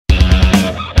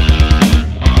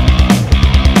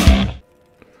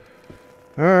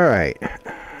Alright.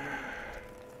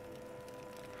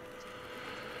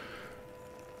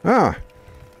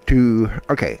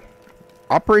 Okay.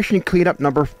 Operation Cleanup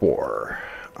number 4.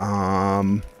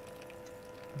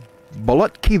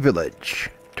 Bulutki Village.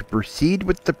 To proceed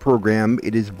with the program,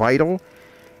 it is vital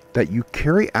that you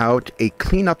carry out a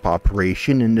cleanup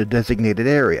operation in the designated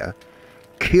area.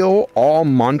 Kill all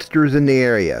monsters in the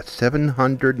area.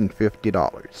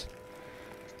 $750.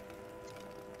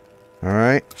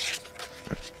 Alright.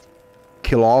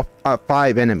 Kill all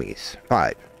 5 enemies.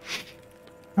 5.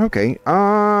 Okay,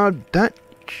 that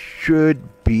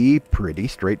should be pretty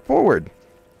straightforward.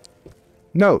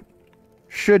 Note,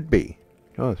 should be.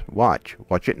 Just watch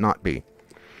it not be.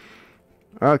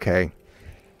 Okay.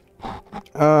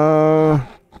 I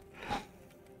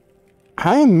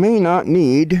may not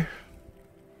need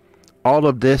all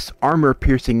of this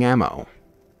armor-piercing ammo.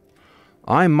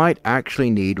 I might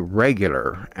actually need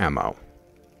regular ammo.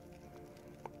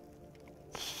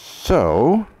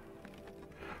 So,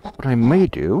 what I may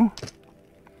do,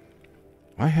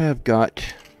 I have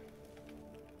got,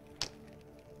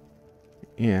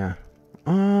 yeah,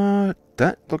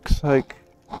 that looks like,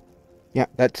 yeah,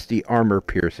 that's the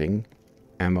armor-piercing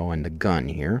ammo and the gun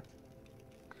here.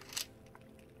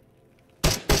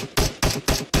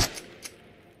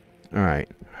 Alright,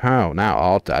 now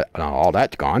all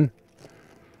that's gone.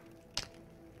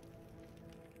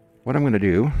 What I'm going to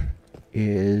do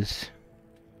is,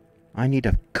 I need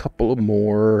a couple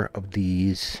more of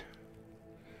these.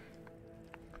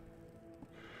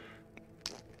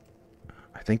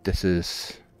 I think this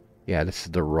is, yeah, this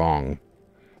is the wrong,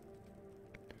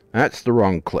 that's the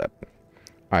wrong clip.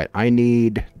 Alright, I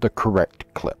need the correct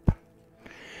clip.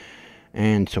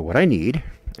 And so what I need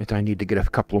is I need to get a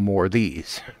couple more of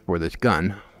these for this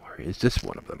gun. Or is this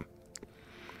one of them?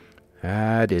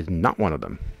 That is not one of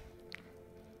them.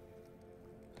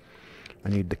 I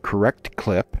need the correct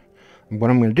clip. And what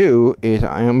I'm going to do is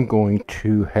I am going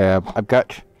to have, I've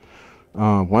got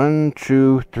 1,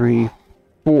 2, 3,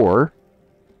 4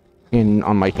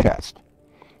 on my chest.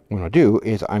 What I'm going to do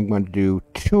is I'm going to do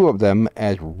 2 of them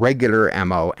as regular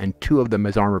ammo and 2 of them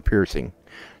as armor piercing,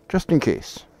 just in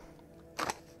case.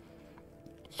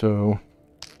 So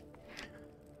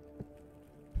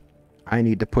I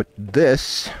need to put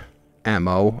this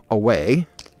ammo away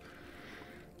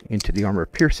into the armor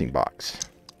piercing box.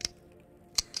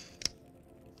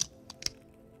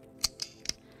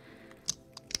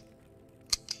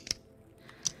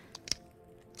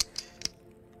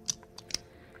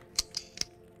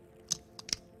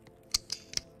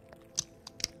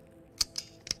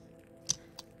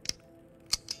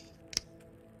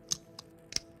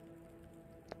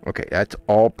 Okay, that's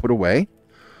all put away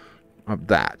of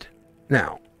that.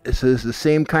 Now, this is the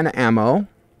same kind of ammo.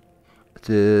 This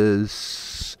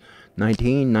is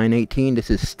 19, 918. This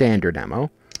is standard ammo.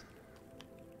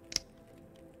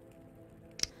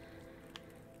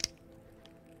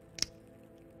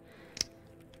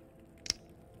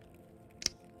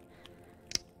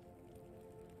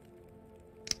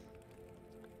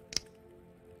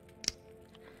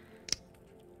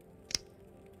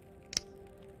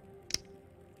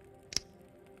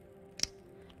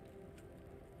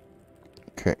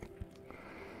 Okay,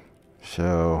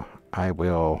 so I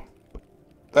will put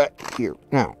that here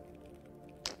now.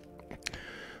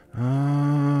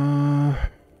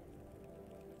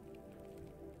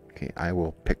 Okay, I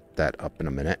will pick that up in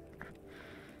a minute.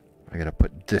 I gotta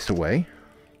put this away.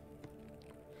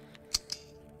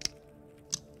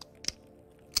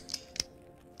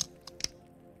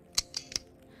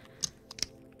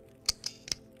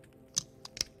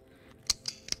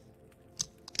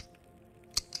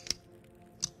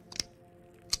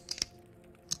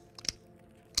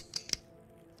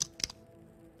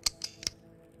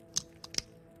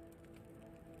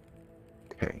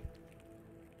 Okay.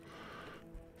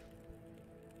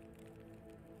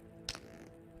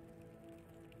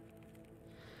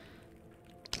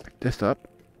 Pick this up.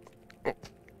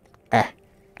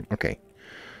 Okay.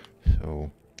 So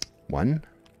 1,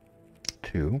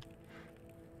 2,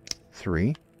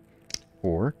 3,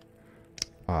 4,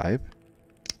 5,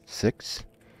 6,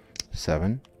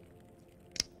 7,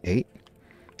 8,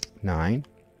 9,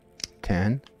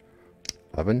 10,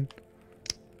 11,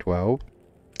 12,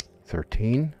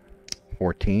 13,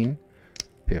 14,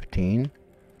 15,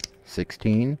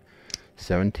 16,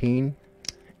 17,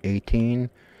 18.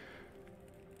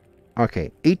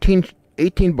 Okay,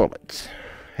 18 bullets.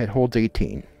 It holds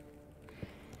 18.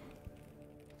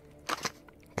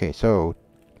 Okay, so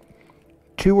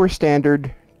 2 are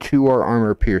standard, 2 are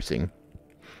armor piercing.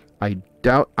 I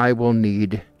doubt I will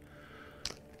need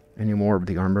any more of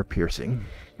the armor piercing,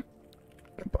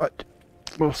 but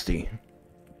We'll see.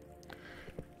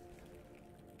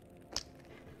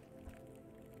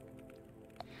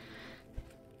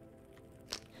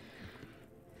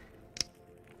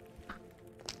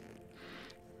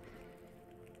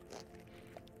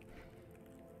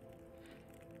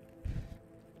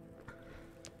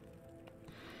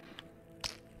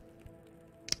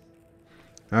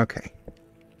 Okay.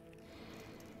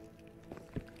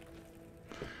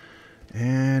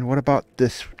 And what about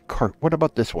this cart? What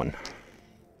about this one?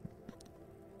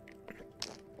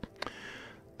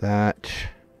 That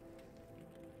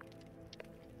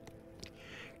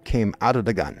came out of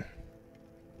the gun.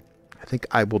 I think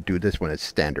I will do this one as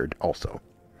standard also.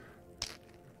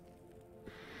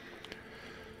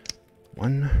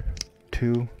 1,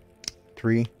 2,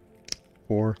 3,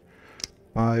 4,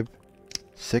 5,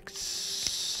 6,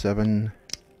 7,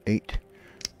 8,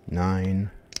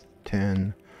 9,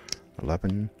 10,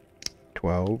 11,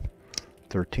 12,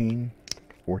 13,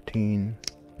 14,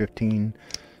 15,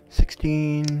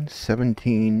 16,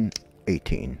 17,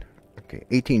 18. Okay,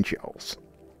 18 shells.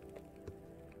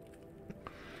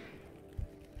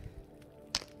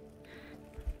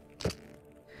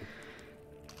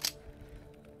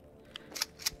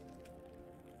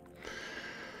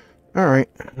 All right.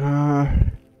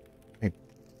 I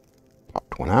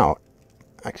popped one out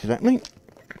accidentally.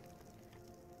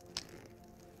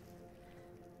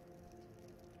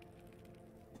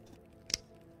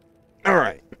 All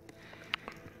right.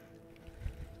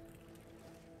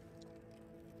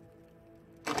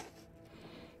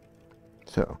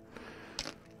 So,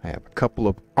 I have a couple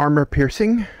of armor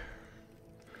piercing.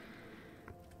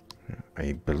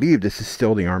 I believe this is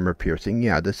still the armor piercing.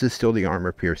 Yeah, this is still the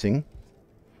armor piercing.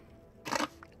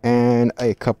 And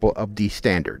a couple of the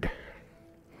standard.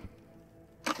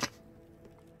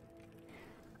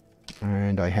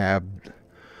 And I have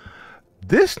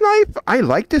this knife. I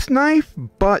like this knife,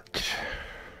 but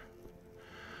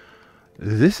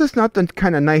this is not the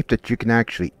kind of knife that you can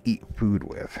actually eat food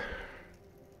with.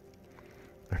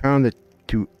 I found that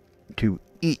to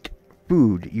eat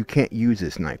food, you can't use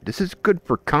this knife. This is good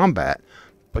for combat,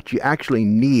 but you actually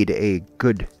need a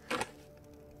good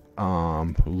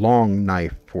long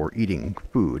knife for eating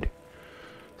food.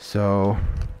 So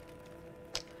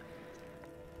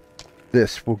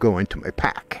this will go into my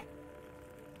pack.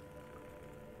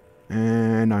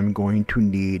 And I'm going to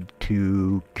need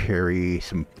to carry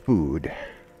some food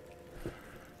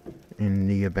in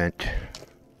the event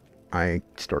I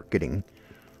start getting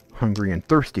hungry and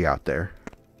thirsty out there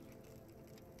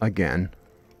again.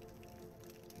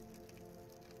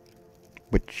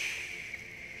 Which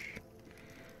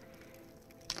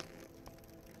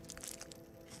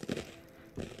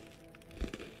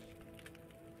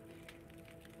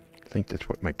I think that's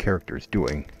what my character is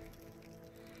doing.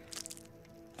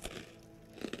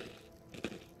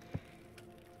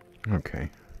 Okay,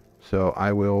 so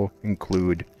I will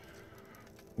include...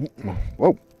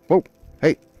 Whoa, whoa,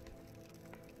 hey!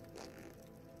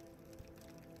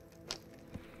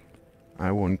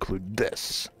 I will include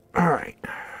this. Alright.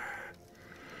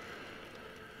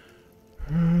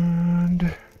 And...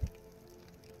 I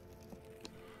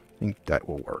think that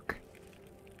will work.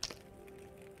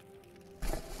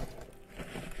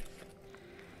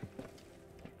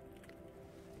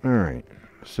 Alright,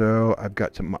 so I've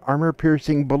got some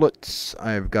armor-piercing bullets.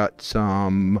 I've got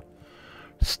some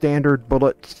standard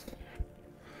bullets.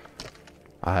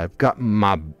 I've got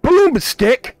my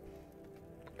boomstick.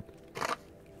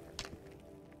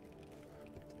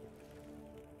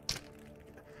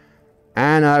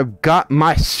 And I've got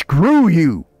my screw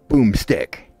you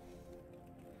boomstick.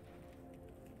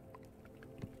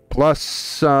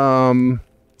 Plus,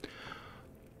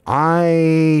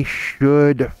 I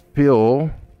should fill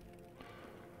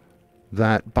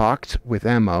that box with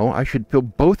ammo. I should fill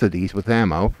both of these with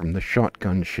ammo from the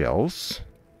shotgun shells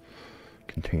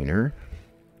container.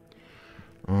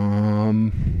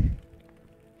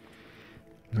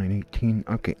 918.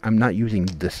 Okay, I'm not using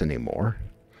this anymore.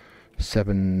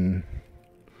 7.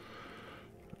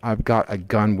 I've got a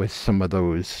gun with some of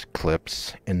those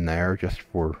clips in there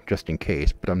just in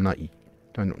case, but I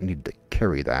don't need to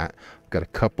carry that. I've got a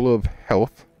couple of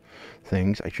health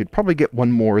things. I should probably get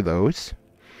one more of those.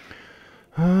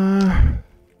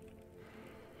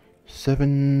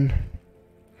 7.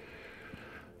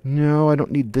 No, I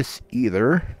don't need this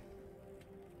either.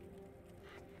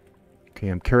 Okay,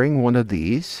 I'm carrying one of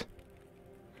these.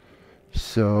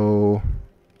 So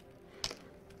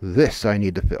this I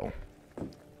need to fill.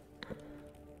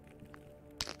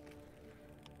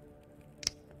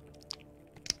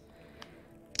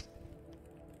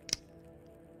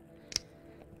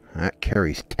 That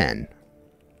carries 10.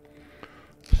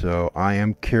 So I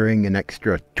am carrying an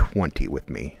extra 20 with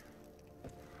me.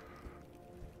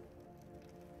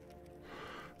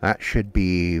 That should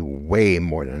be way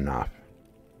more than enough.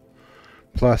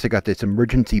 Plus I got this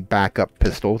emergency backup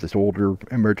pistol, this older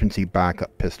emergency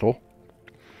backup pistol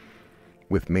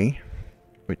with me,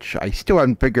 which I still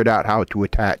haven't figured out how to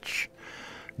attach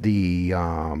the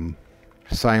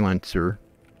silencer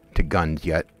to guns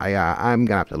yet. I'm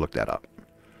gonna have to look that up.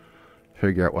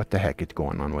 Figure out what the heck is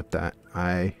going on with that.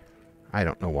 I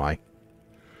don't know why.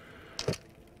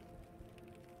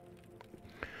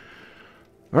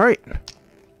 Alright.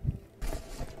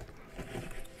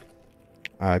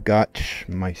 I've got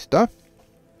my stuff.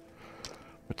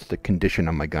 What's the condition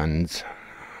of my guns?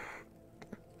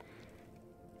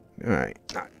 Alright,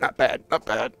 not bad, not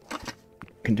bad.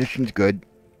 Condition's good.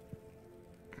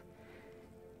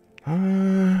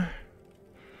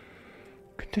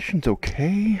 Condition's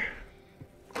okay.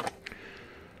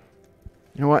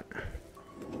 You know what?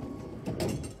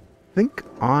 I think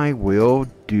I will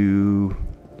do...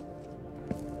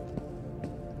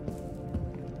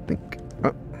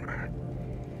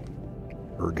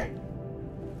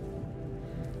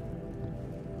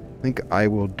 I think I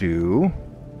will do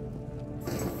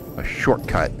a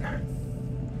shortcut.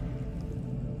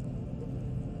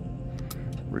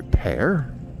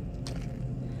 Repair.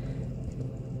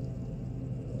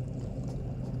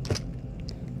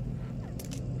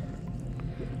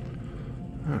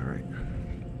 All right.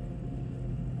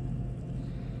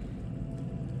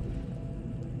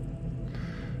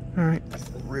 All right,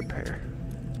 repair.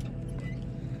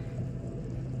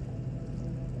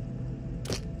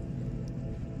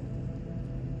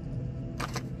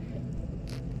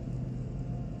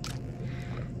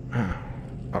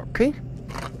 Okay,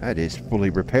 that is fully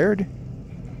repaired.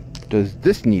 Does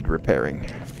this need repairing?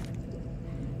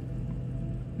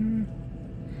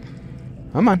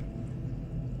 Come on.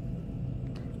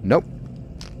 Nope.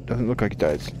 Doesn't look like it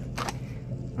does.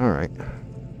 Alright.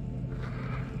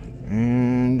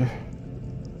 And... how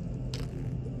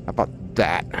about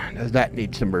that? Does that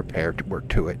need some repair to work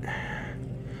to it?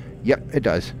 Yep, it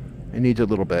does. It needs a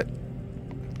little bit.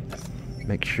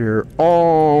 Make sure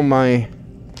all my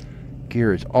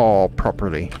gear is all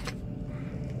properly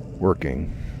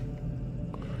working.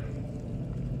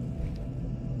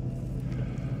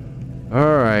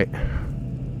 Alright.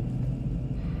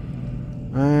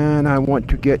 And I want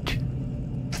to get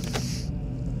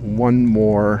one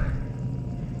more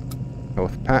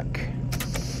health pack.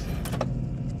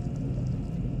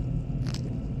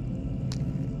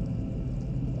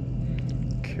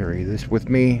 Carry this with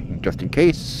me just in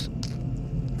case.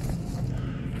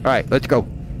 Alright, let's go.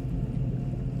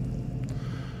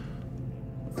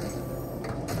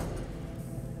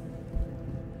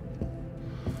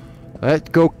 Let's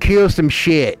go kill some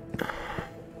shit.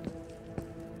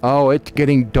 Oh, it's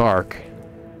getting dark.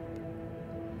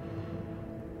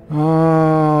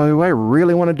 Oh, do I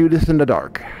really want to do this in the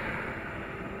dark?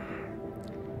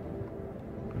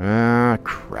 Ah,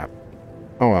 crap.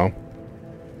 Oh well.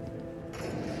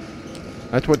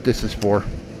 That's what this is for.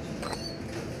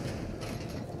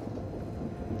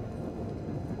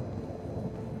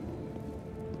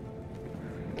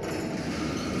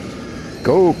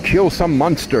 Go kill some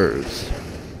monsters.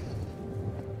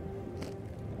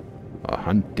 A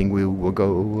hunting we will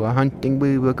go, a hunting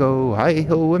we will go,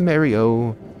 hi-ho and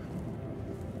merry-o.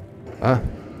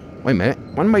 Wait a minute.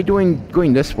 What am I doing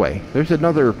going this way? There's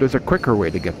a quicker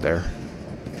way to get there.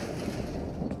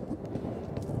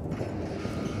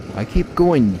 I keep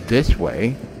going this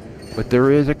way, but there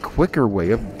is a quicker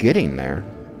way of getting there.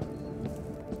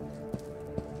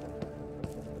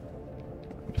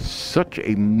 Such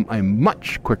a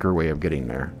much quicker way of getting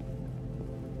there.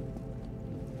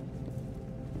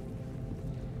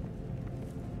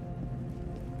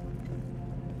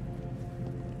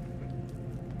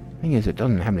 Thing is, it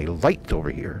doesn't have any lights over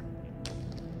here.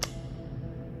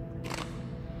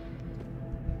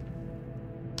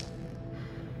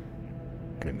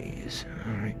 Enemies.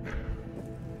 Alright.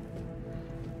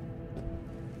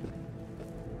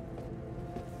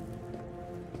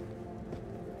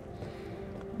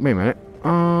 Wait a minute.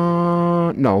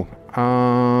 No.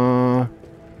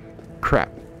 Crap.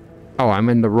 Oh, I'm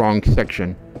in the wrong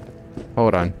section.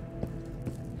 Hold on.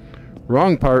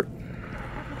 Wrong part.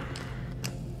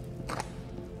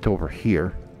 It's over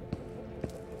here.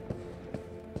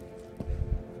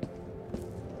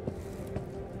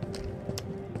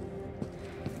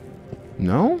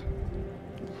 No?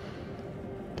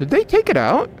 Did they take it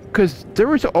out? Because there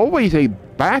was always a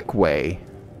back way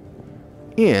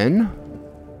in.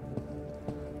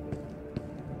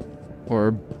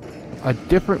 Or a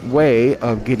different way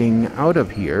of getting out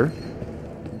of here.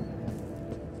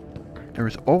 There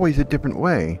was always a different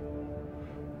way.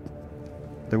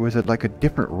 There was like a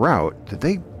different route. Did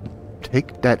they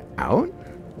take that out?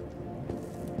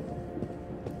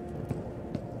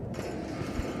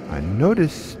 I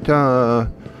noticed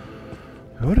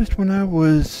when I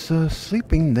was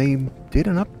sleeping, they did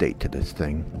an update to this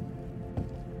thing.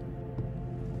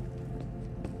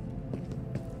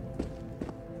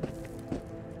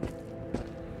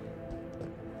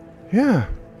 Yeah.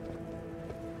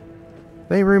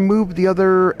 They removed the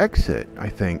other exit, I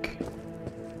think.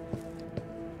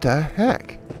 The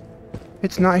heck?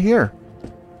 It's not here.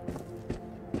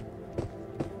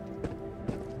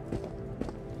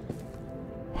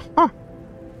 Huh.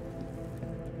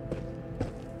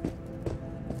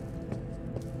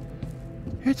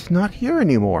 It's not here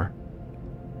anymore.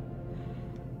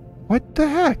 What the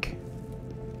heck?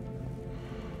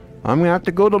 I'm gonna have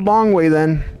to go the long way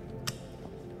then.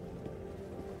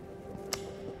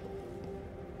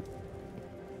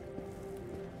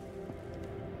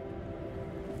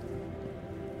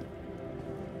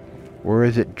 Or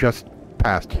is it just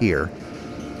past here?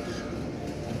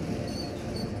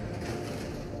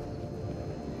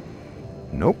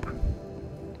 Nope.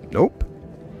 Nope.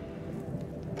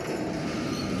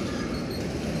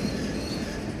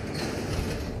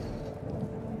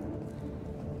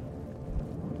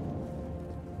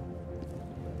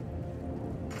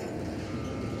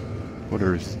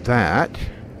 Where's that?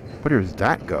 Where does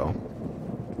that go?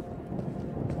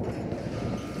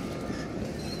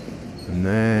 And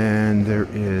then there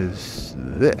is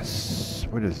this.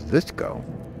 Where does this go?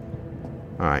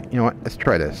 Alright, you know what? Let's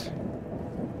try this.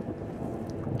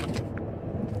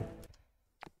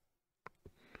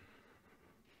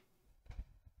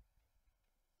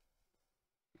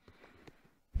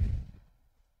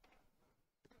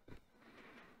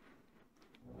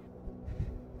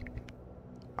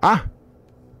 Ah!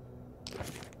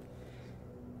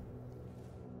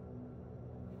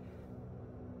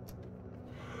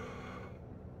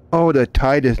 Oh, the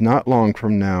tide is not long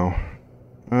from now.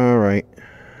 Alright.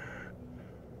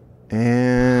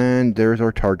 And there's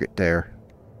our target there.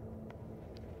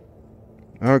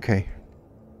 Okay.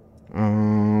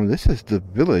 This is the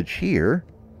village here.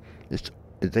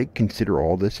 They consider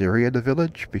all this area the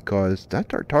village? Because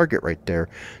that's our target right there.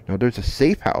 Now there's a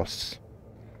safe house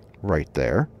right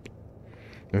there.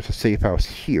 There's a safe house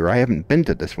here. I haven't been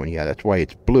to this one yet. That's why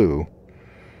it's blue.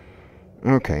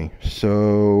 Okay,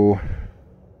 so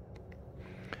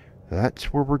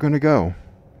that's where we're gonna go.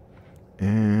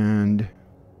 And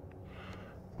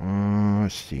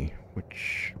let's see,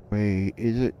 which way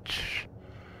is it?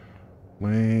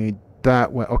 Way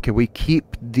that way. Okay, we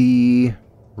keep the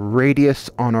radius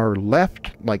on our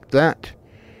left like that,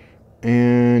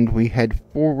 and we head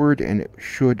forward, and it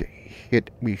should hit.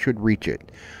 We should reach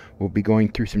it. We'll be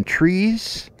going through some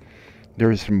trees.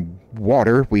 There's some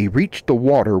water. We reached the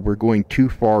water. We're going too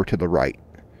far to the right.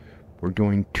 We're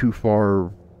going too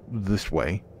far this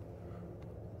way.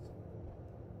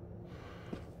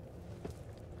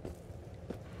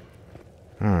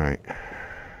 Alright.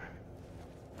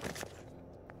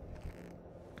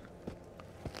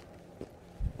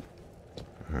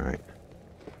 Alright.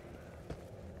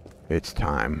 It's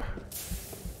time.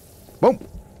 Boom!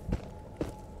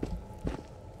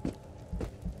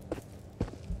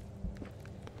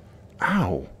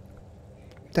 Ow!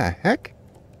 What the heck?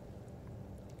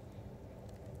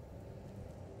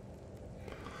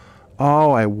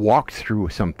 Oh, I walked through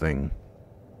something.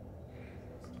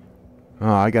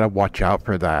 Oh, I gotta watch out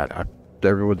for that.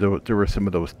 There were some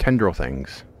of those tendril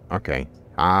things. Okay.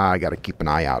 I gotta keep an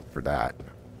eye out for that.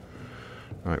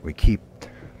 Alright, we keep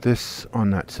this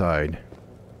on that side.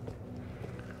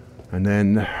 And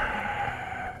then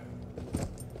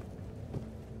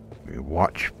we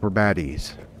watch for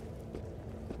baddies.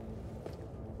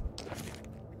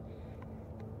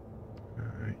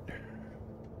 Alright.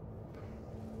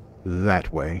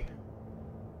 That way.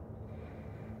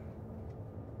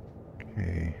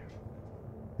 Okay.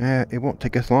 It won't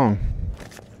take us long.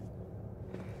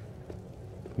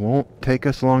 Won't take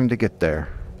us long to get there.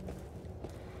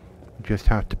 Just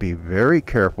have to be very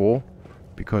careful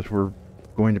because we're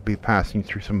going to be passing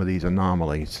through some of these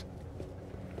anomalies.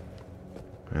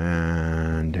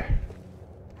 And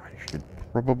I should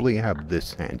probably have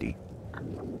this handy.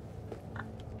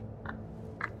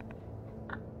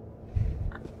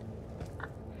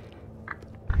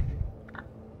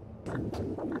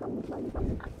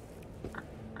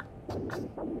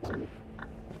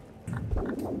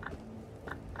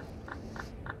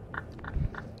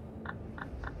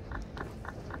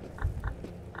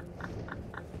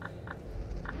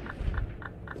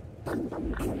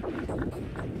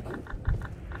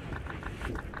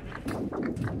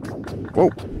 Whoa.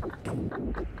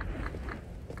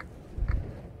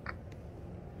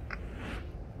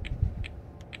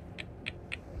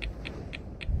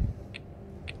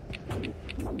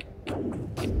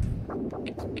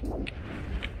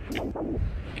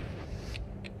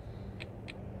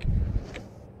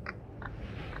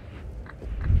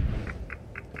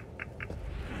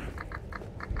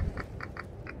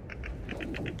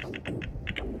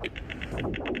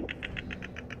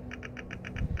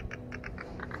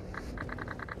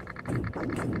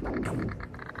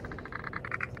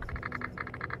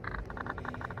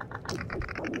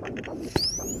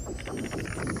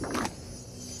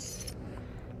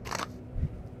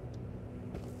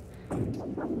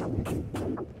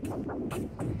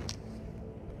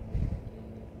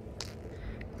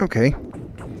 Okay,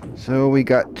 so we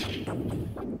got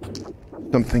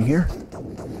something here.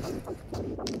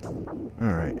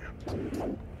 Alright.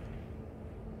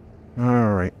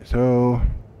 Alright, so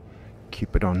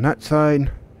keep it on that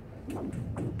side.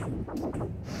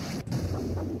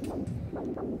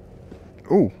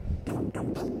 Ooh.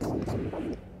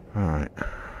 Alright.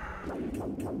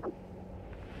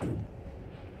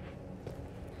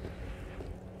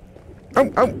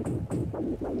 Oh, oh!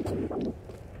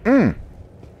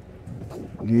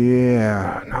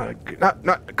 Yeah, not good,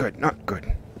 not good, not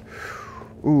good.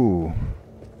 Ooh.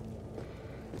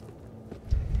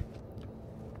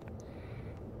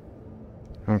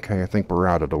 Okay, I think we're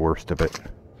out of the worst of it.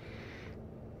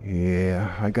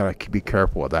 Yeah, I gotta be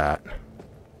careful of that.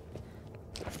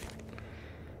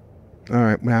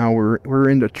 Alright, now we're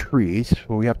in the trees,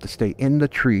 so we have to stay in the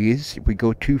trees. If we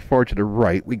go too far to the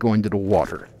right, we go into the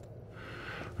water.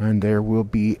 And there will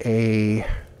be a...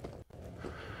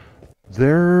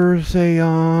 There's a,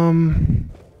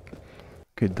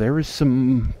 okay, there is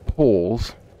some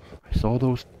poles. I saw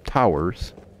those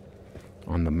towers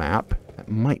on the map. That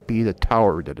might be the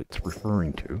tower that it's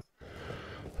referring to.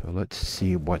 So let's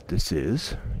see what this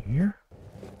is here.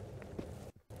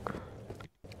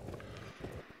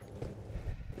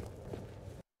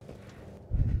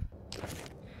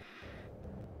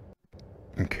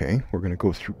 Okay, we're going to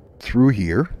go through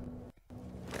here.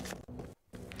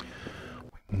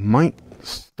 Might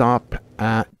stop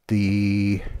at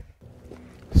the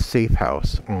safe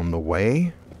house on the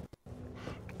way,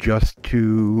 just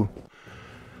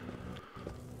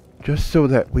so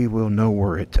that we will know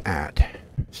where it's at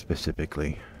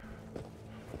specifically,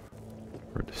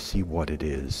 or to see what it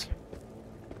is.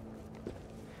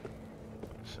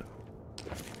 So,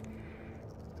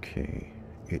 okay,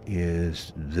 it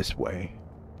is this way.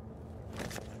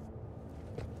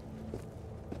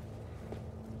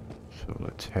 So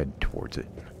let's head towards it.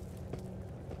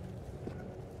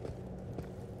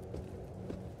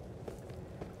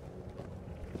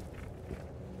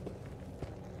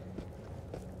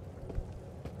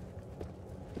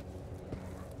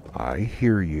 I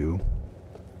hear you.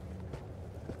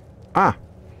 Ah,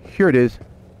 here it is.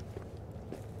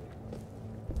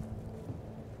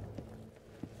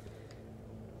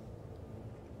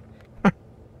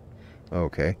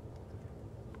 Okay.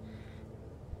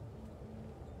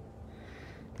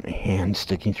 My hand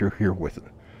sticking through here with it.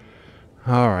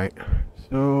 Alright,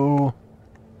 so...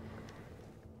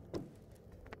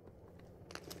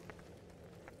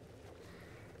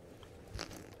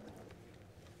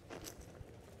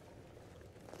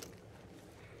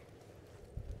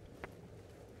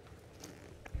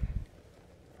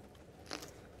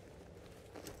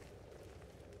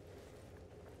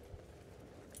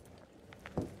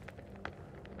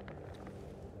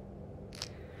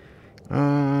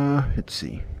 let's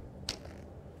see.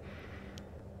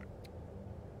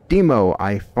 Demo,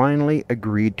 I finally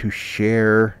agreed to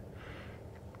share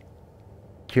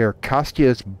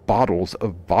Kostya's bottles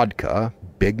of vodka.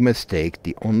 Big mistake.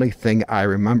 The only thing I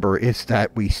remember is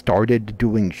that we started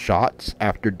doing shots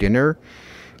after dinner.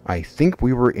 I think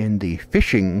we were in the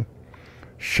fishing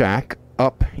shack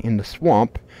up in the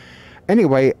swamp.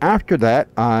 Anyway, after that,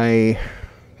 I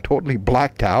totally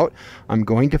blacked out. I'm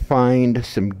going to find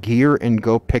some gear and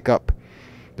go pick up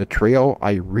the trail.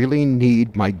 I really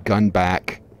need my gun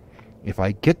back. If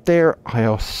I get there,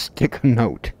 I'll stick a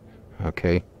note.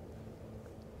 Okay.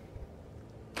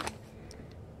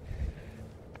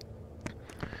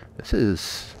 This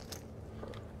is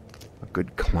a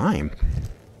good climb.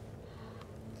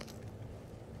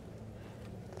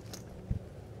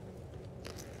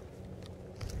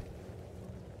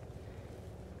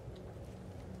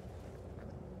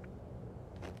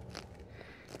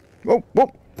 Whoa,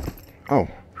 whoa. Oh.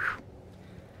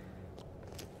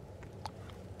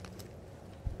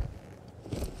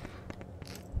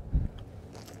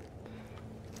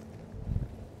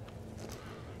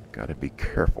 Gotta be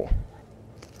careful.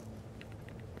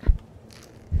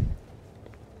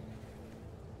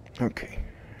 Okay.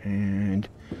 And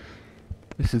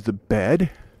this is the bed.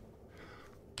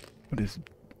 What is...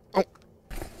 Oh!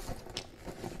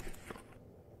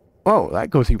 Oh, that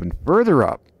goes even further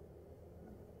up.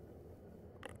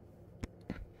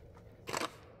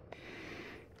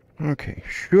 Okay,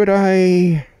 should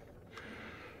I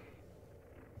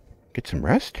get some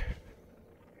rest?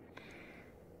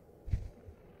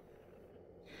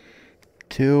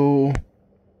 Till...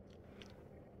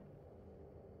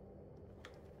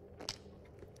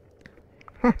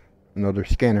 Huh, another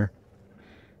scanner.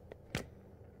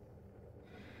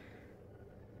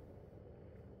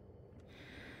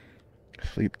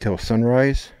 Sleep till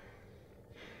sunrise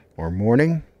or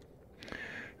morning. You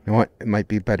know what? It might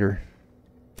be better.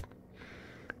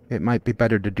 It might be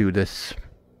better to do this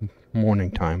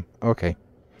morning time. Okay.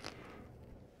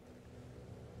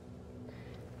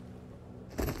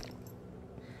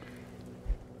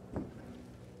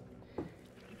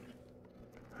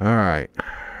 All right.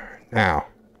 Now.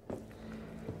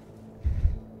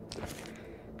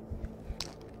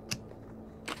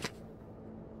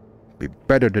 Be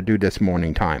better to do this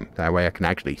morning time. That way I can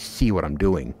actually see what I'm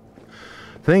doing.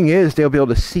 Thing is, they'll be able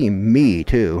to see me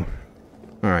too.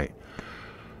 Alright.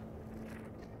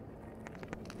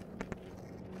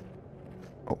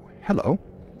 Oh, hello.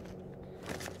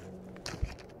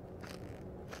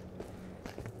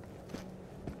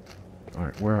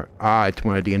 Alright, where... Ah, it's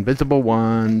one of the invisible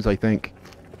ones, I think.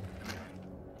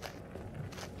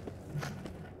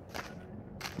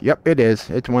 Yep, it is.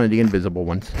 It's one of the invisible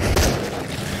ones.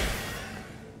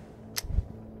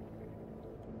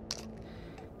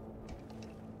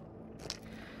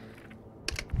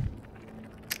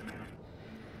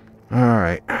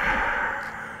 Alright.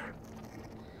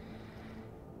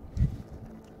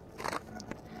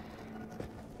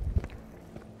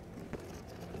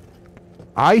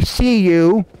 I see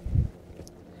you.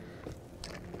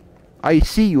 I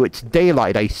see you. It's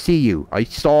daylight. I see you. I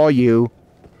saw you.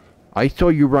 I saw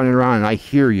you running around and I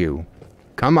hear you.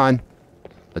 Come on.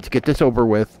 Let's get this over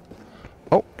with.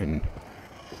 Oh, and...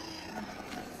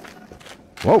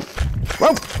 Whoa.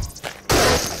 Whoa.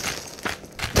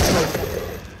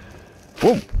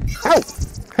 Whoa! Ow!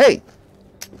 Hey!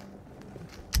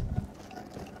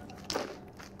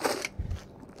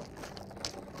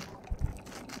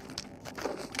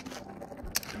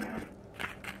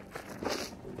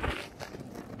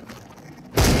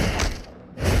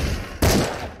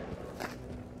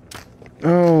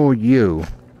 Oh, you.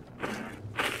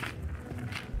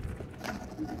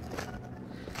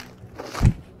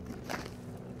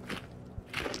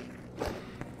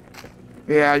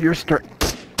 Yeah, you're starting...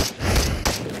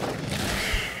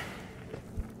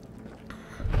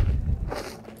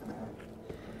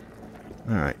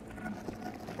 Alright.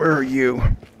 Where are you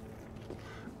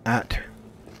at?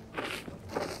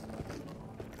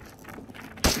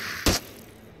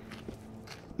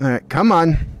 Alright, come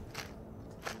on.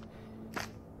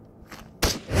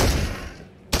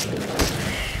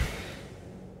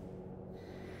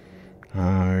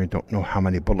 I don't know how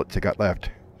many bullets I got left.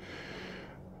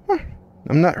 Huh,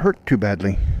 I'm not hurt too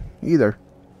badly either.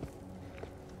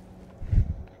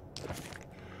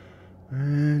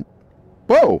 And...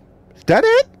 Whoa! Is that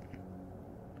it?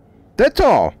 That's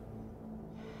all.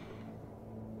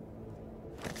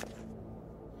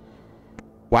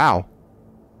 Wow.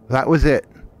 That was it.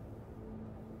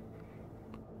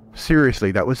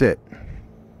 Seriously, that was it.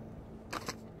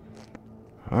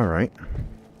 Alright.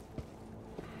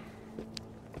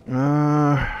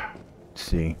 Let's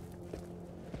see.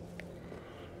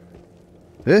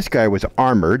 This guy was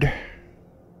armored,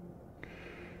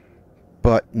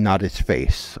 but not his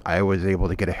face. I was able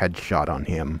to get a headshot on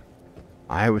him.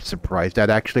 I was surprised that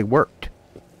actually worked.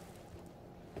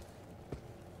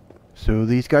 So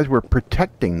these guys were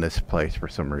protecting this place for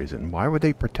some reason. Why were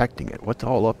they protecting it? What's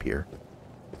all up here?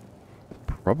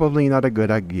 Probably not a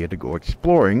good idea to go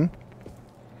exploring.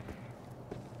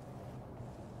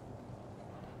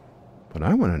 But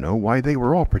I want to know why they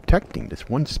were all protecting this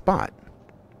one spot.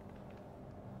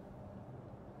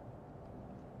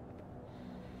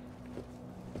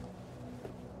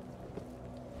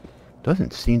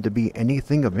 Doesn't seem to be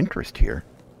anything of interest here.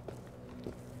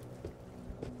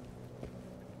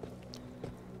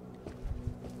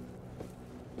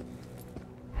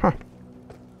 Huh.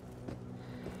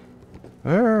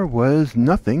 There was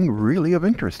nothing really of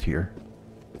interest here.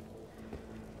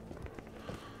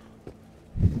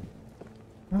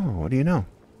 Oh, what do you know?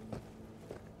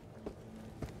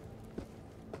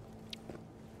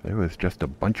 There was just a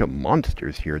bunch of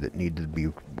monsters here that needed to be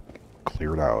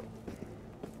cleared out.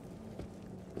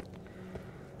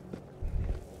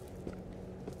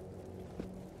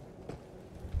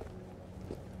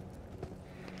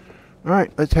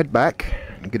 Alright, let's head back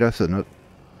and get us a...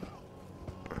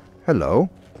 Hello.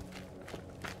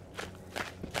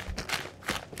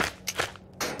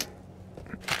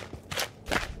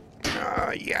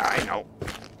 Yeah, I know.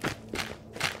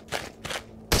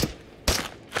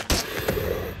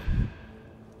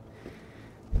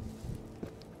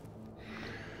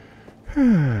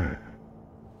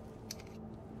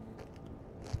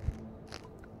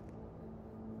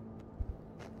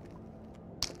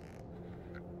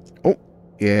 Oh,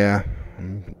 yeah.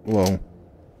 Well.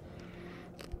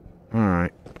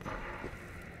 Alright.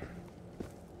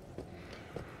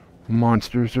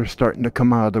 Monsters are starting to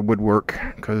come out of the woodwork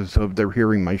because of their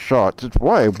hearing my shots. That's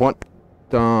why I want,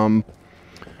 that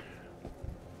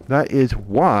is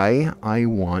why I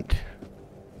want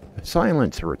a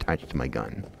silencer attached to my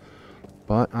gun.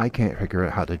 But I can't figure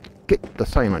out how to get the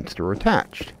silencer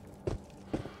attached.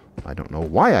 I don't know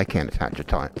why I can't attach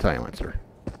a silencer.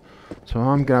 So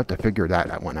I'm gonna have to figure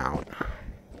that one out.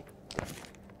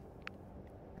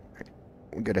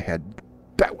 We're gonna head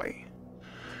that way.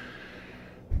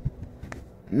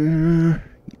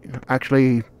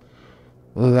 Actually,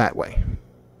 that way.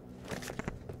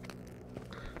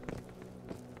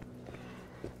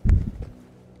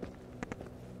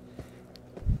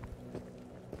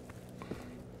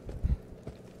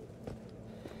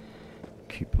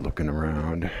 Keep looking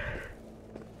around.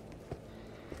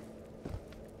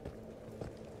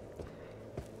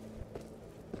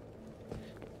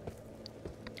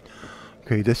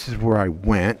 Okay, this is where I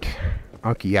went.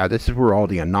 Okay, yeah, this is where all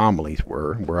the anomalies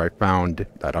were, where I found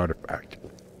that artifact.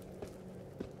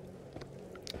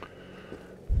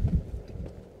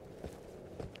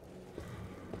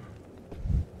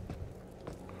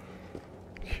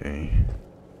 Okay.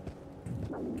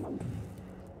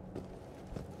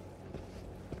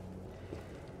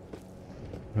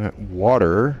 That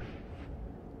water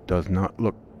does not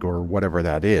look, or whatever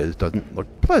that is, doesn't look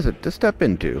pleasant to step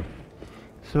into.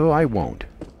 So I won't.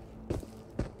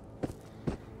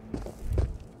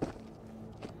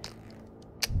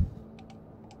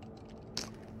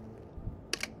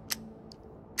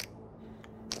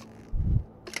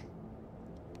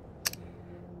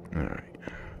 Alright.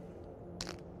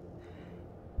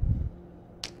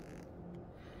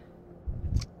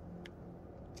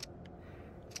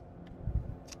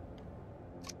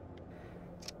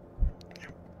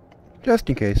 Just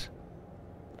in case.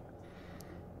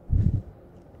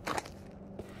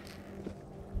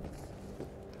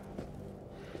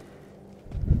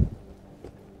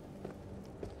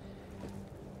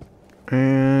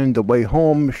 And the way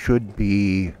home should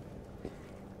be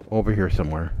over here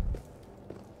somewhere.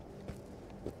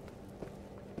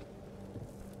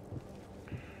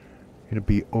 It'll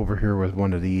be over here with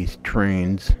one of these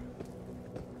trains.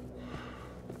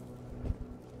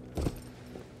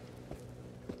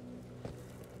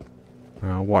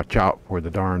 Watch out for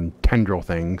the darn tendril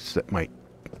things that might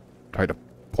try to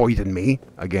poison me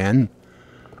again.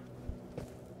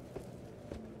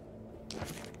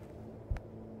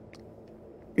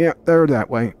 Yeah, they're that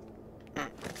way.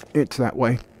 It's that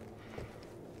way.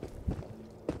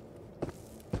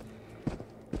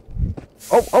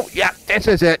 Oh, yeah, this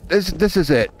is it. This is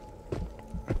it.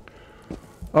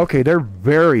 Okay, they're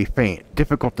very faint.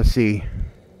 Difficult to see.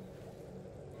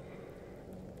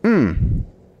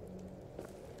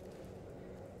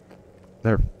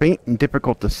 They're faint and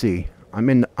difficult to see. I'm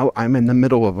in the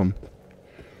middle of them.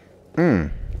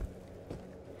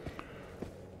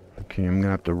 Okay, I'm gonna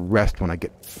have to rest when I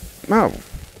get... Oh!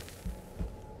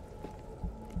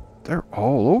 They're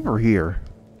all over here.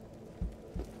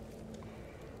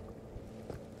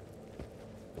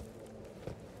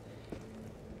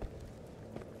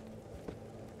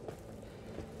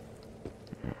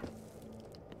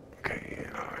 Okay,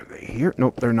 are they here?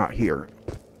 Nope, they're not here.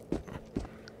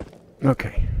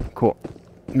 Okay, cool.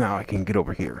 Now I can get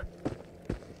over here.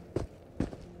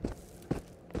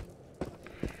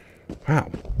 Wow,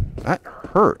 that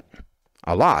hurt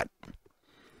a lot.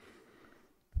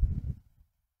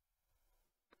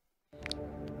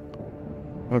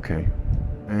 Okay,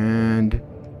 and...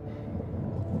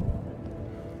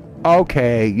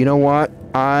 Okay, you know what?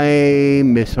 I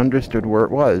misunderstood where it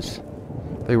was.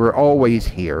 They were always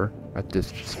here at this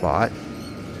spot.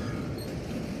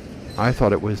 I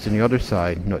thought it was on the other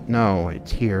side. No,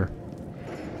 it's here.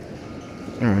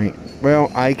 Alright. Well,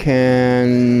 I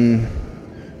can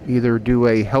either do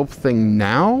a health thing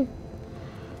now,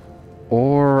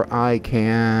 or I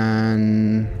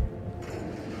can...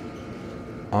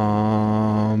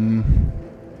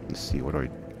 Let's see, what do I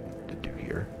do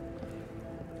here?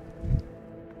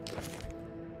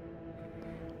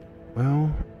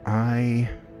 Well,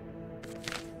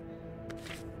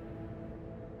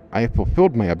 I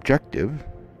fulfilled my objective.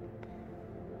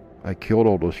 I killed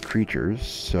all those creatures,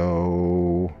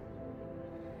 so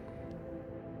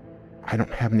I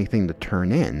don't have anything to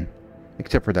turn in,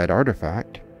 except for that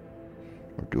artifact.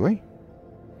 Or do I?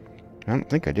 I don't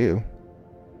think I do.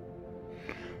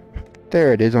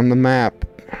 There it is on the map.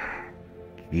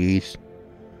 Jeez.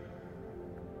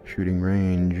 Shooting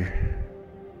range.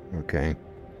 Okay.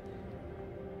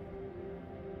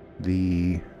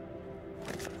 The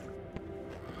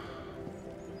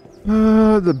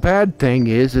bad thing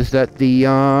is that the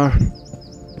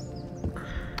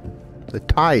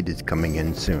tide is coming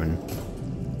in soon.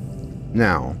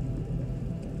 Now.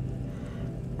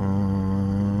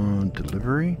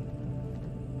 Delivery?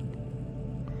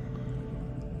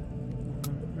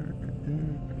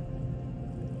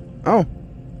 Oh.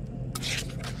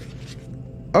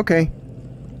 Okay.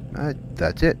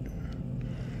 That's it.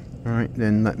 Alright,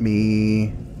 then let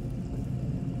me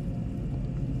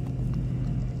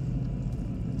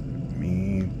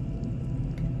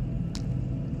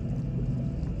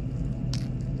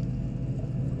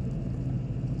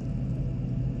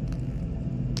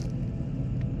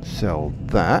sell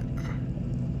that.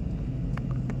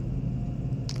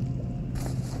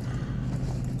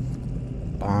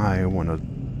 Buy one of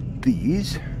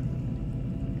these.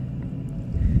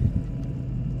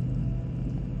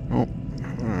 Oh,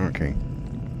 okay.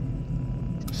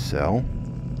 Sell.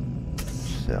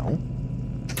 Sell.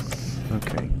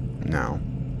 Okay, now.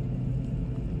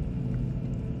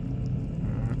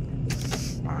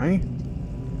 Buy.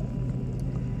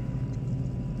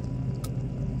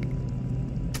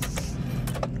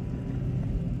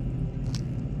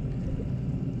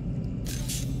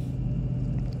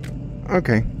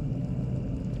 Okay.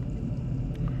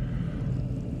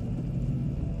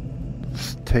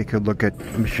 Let's take a look at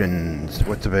missions.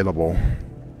 What's available?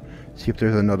 See if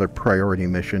there's another priority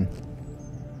mission.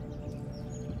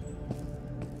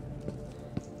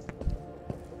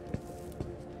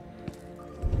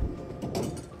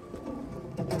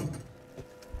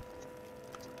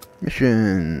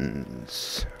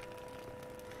 Missions.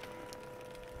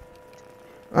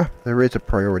 Ah, there is a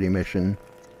priority mission.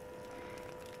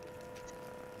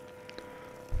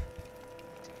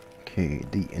 Okay,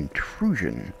 the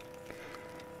intrusion.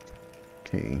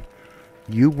 Okay.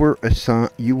 You were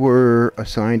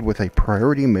assigned with a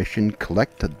priority mission.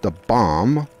 Collect the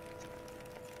bomb.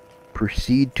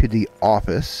 Proceed to the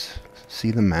office.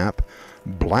 See the map.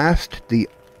 Blast the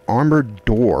armored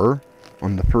door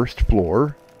on the first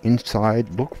floor.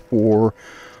 Inside, look for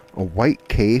a white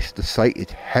case. The site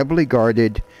is heavily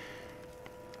guarded.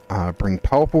 Bring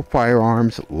powerful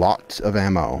firearms. Lots of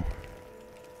ammo.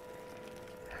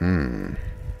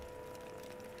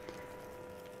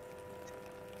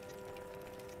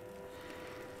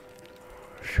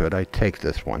 Should I take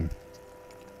this one?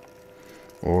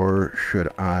 Or should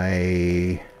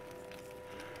I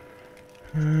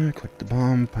click the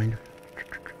bomb, find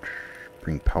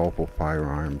bring powerful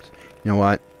firearms. You know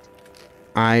what?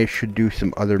 I should do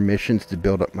some other missions to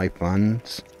build up my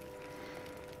funds.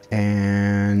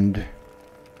 And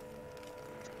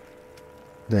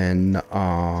then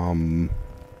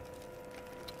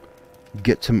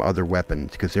get some other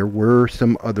weapons, because there were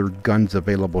some other guns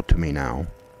available to me now.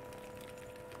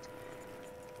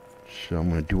 So I'm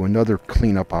going to do another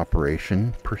cleanup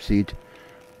operation. Proceed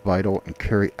vital and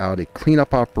carry out a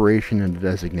cleanup operation in the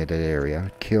designated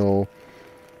area. Kill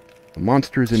the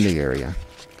monsters in the area.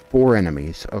 4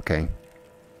 enemies. Okay.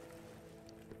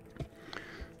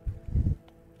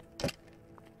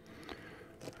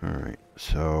 Alright,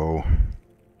 so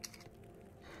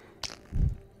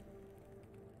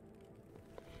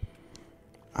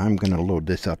I'm going to load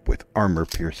this up with armor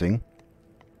piercing.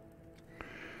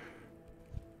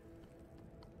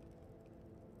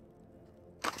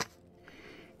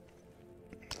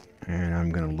 And I'm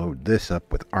going to load this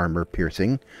up with armor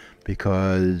piercing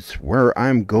because where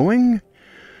I'm going,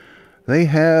 they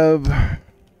have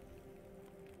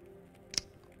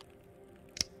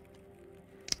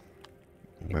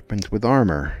weapons with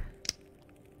armor.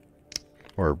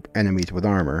 Or enemies with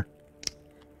armor.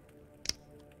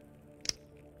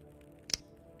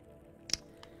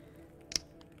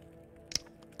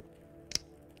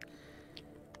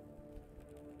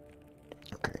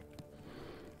 Okay.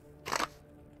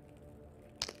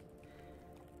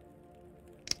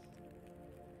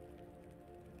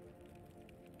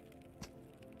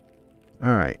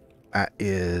 Alright, that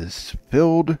is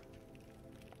filled.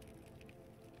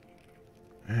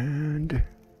 And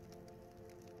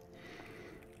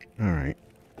alright.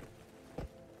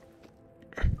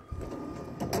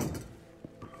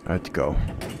 Let's go.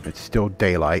 It's still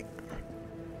daylight.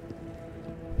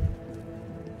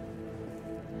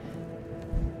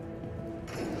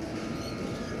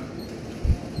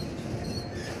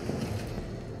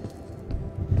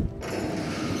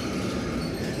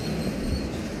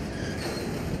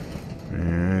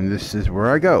 this is where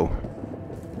I go.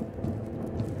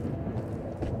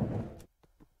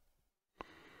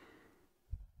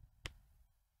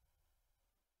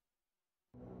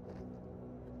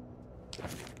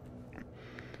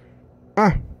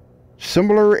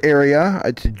 Similar area.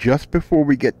 It's just before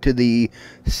we get to the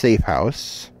safe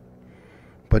house,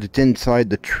 but it's inside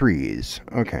the trees.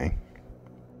 Okay.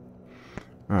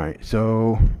 Alright,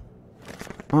 so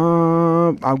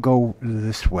I'll go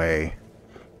this way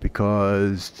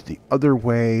because the other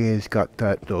way has got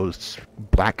those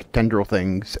black tendril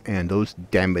things, and those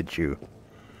damage you.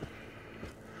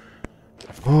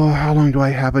 Oh, how long do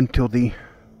I have until the...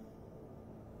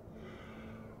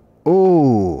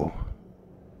 Oh,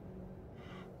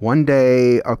 one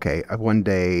day. Okay, 1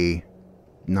 day,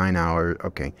 9 hours.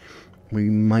 Okay, we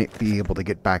might be able to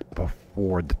get back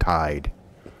before the tide.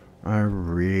 I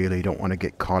really don't want to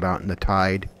get caught out in the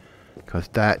tide, because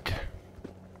that...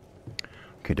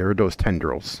 Okay, there are those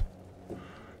tendrils.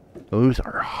 Those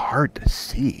are hard to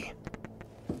see.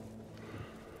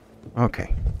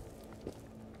 Okay.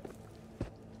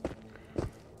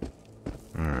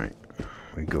 Alright,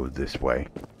 we go this way.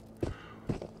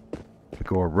 We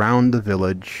go around the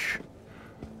village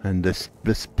and this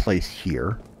place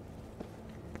here,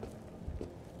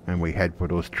 and we head for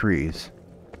those trees.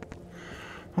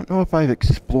 I don't know if I've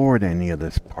explored any of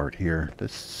this part here.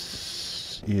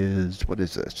 This is... what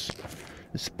is this?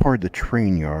 This is part of the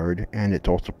train yard, and it's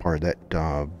also part of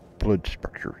that village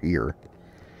structure here.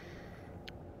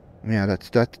 Yeah, that's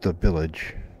the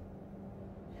village.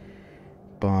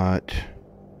 But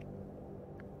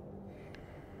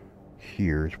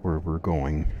here's where we're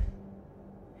going,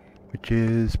 which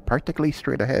is practically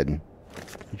straight ahead.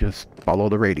 You just follow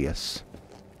the radius.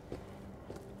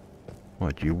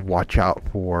 But you watch out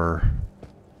for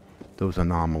those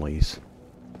anomalies.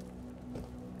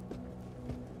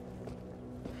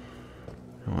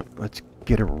 Let's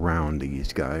get around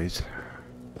these guys.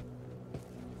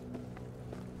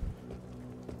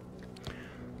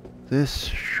 This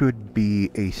should be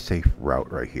a safe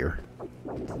route right here.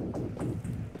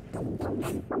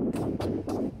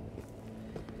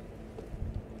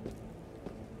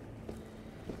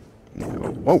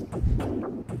 Whoa!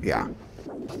 Yeah.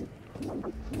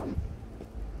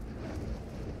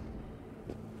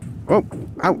 Whoa!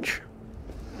 Ouch!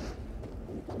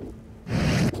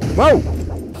 Whoa!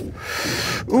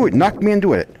 Ooh, it knocked me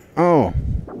into it. Oh.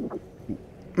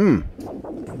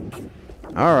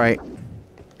 Alright.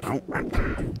 Oh.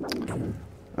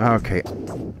 Okay.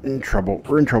 In trouble.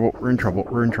 We're in trouble. We're in trouble.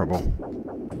 We're in trouble.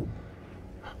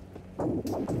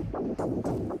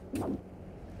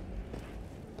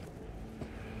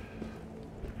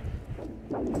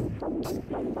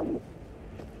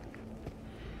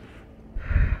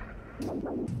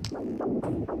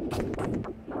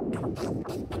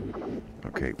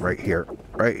 Okay, right here.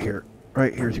 Right here.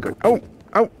 Right here's good. Oh!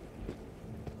 Oh!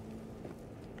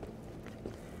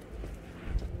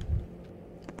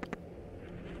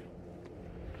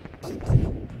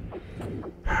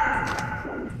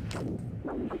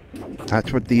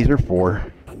 That's what these are for.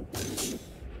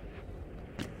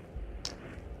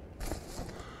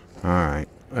 Alright,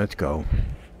 let's go.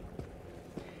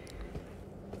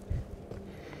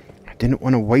 I didn't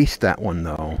want to waste that one,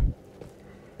 though.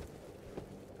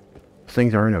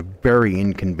 Things are in a very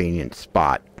inconvenient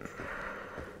spot.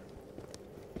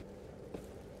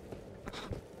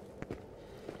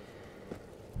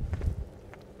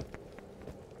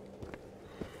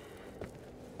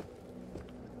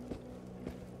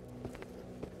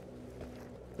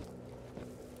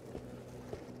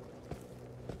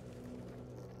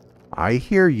 I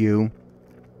hear you.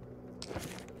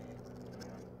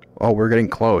 Oh, we're getting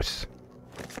close.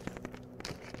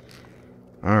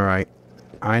 Alright.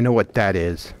 I know what that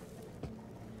is.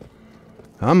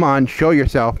 Come on, show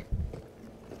yourself.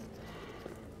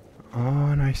 Oh,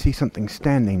 and I see something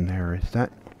standing there. Is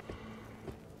that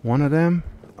one of them?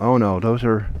 Oh no, those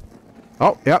are...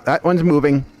 Oh, yep, that one's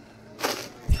moving.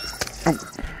 Oh.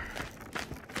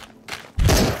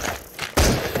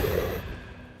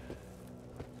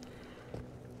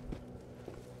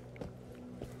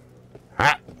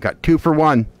 Ah, got 2 for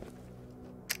 1.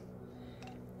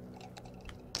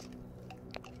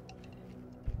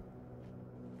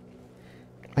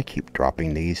 I keep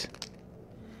dropping these.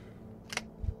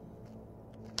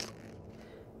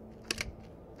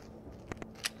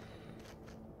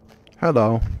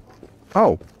 Hello.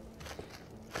 Oh.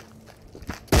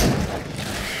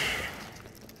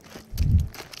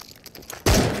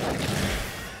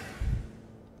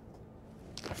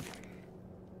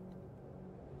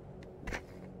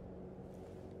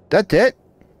 That's it?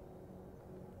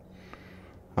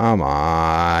 Come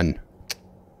on.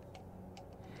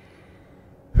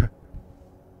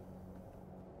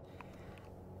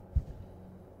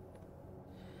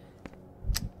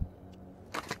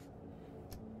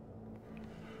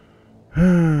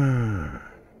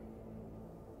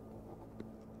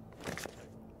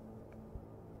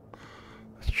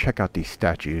 check out these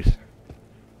statues.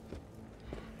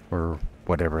 Or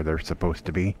whatever they're supposed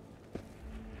to be.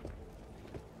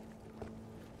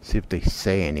 See if they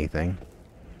say anything.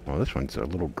 Well, this one's a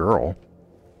little girl.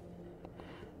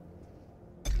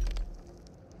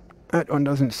 That one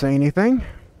doesn't say anything.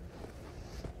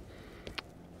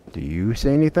 Do you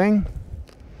say anything?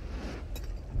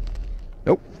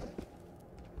 Nope.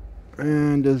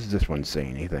 And does this one say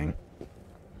anything?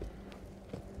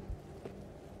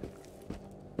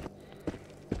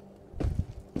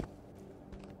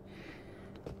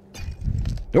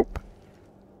 Nope.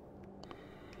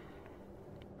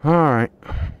 Alright.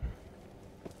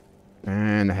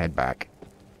 And head back.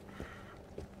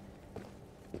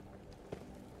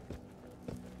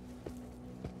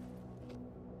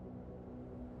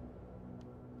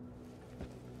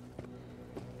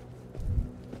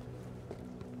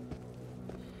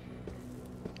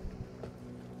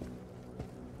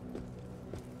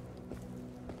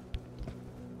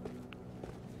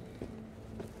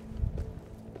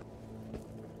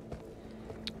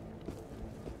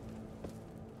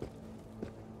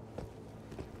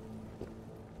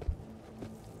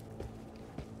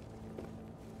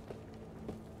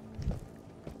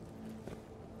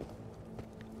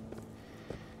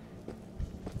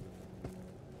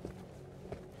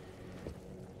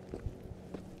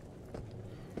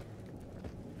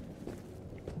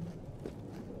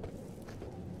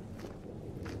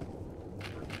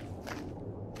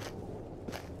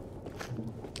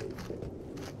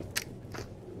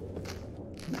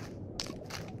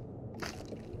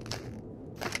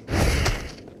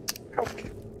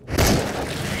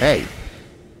 Hey.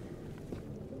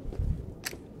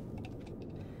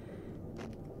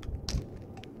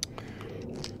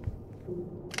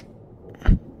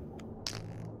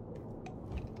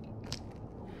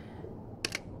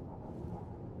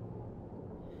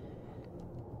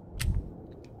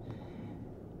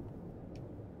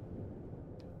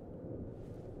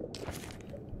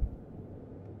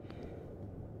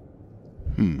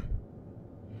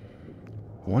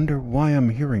 Wonder why I'm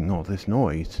hearing all this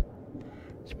noise.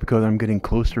 It's because I'm getting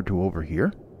closer to over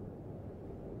here.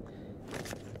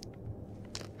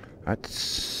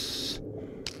 That's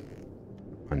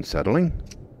unsettling.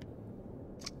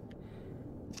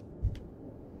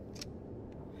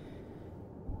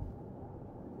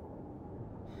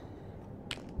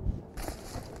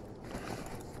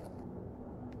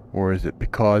 Or is it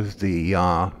because the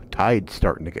tide's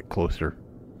starting to get closer?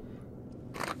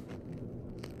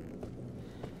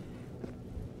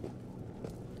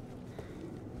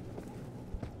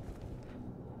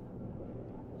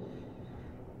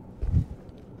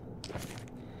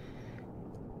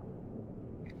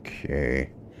 Okay.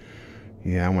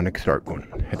 Yeah, I want to start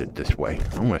headed this way.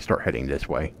 I want to start heading this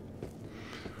way.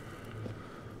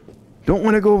 Don't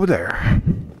want to go over there.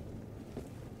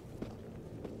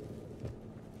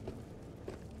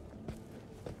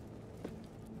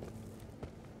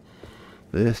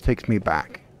 This takes me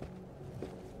back.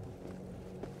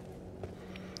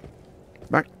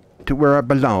 Back to where I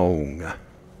belong.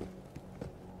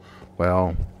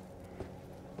 Well,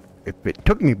 if it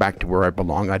took me back to where I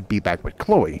belong, I'd be back with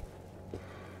Chloe.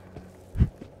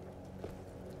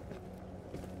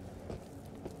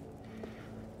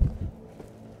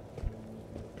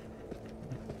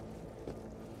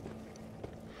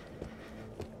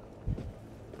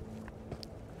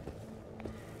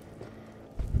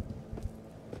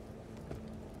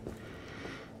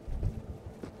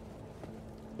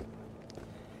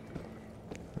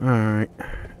 Alright.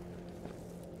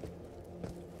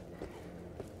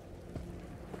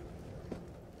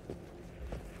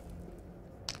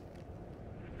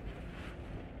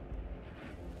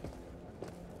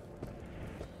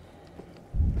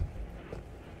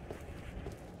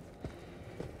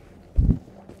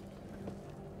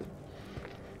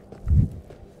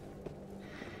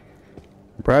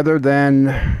 Rather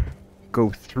than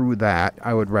go through that,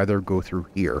 I would rather go through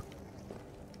here.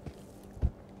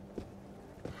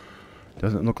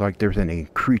 Doesn't look like there's any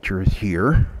creatures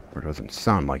here, or doesn't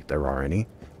sound like there are any.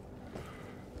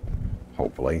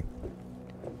 Hopefully.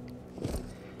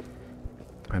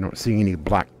 I don't see any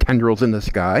black tendrils in the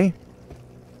sky.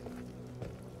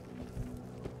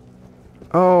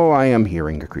 Oh, I am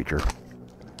hearing a creature.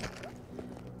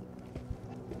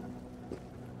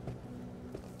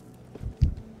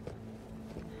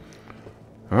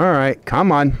 Alright,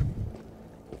 come on.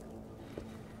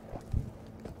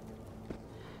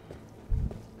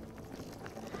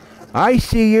 I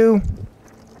see you.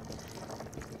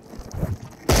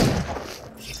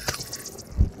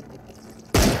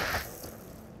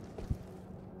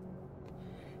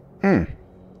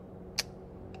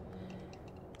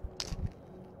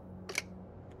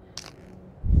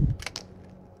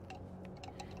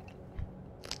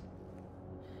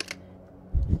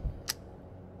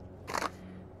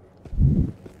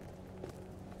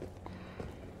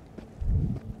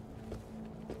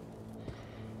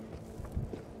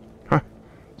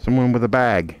 Someone with a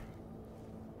bag.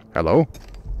 Hello?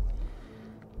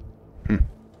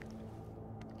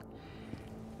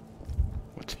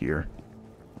 What's here?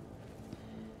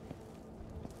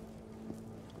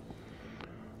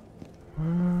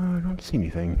 I don't see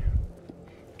anything.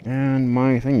 And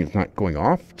my thing is not going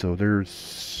off, so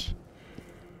there's...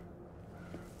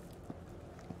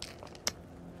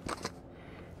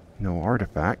 no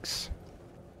artifacts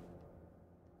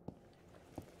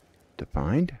to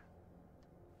find.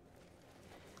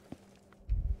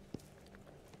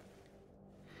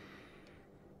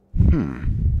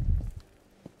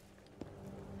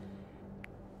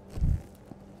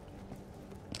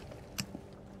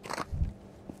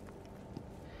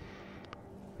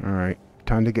 Alright,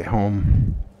 time to get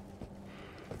home.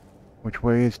 Which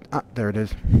way is... ah, there it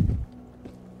is.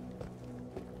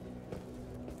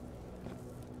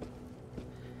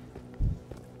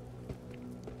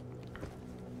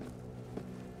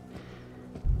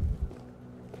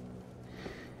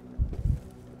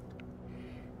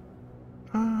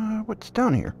 What's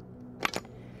down here?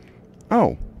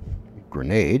 Oh,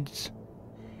 grenades.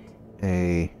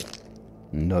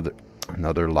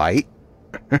 Another light.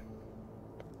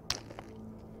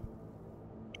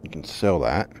 You can sell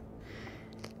that.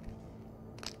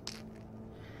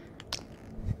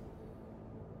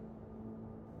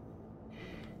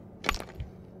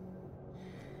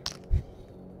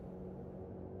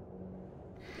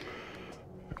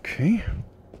 Okay.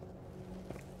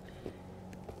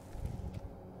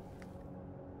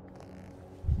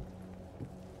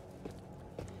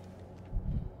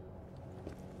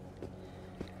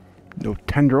 No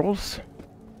tendrils.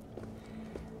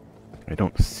 I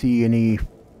don't see any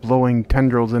flowing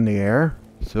tendrils in the air,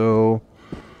 so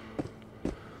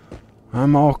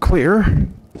I'm all clear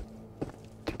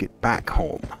to get back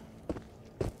home.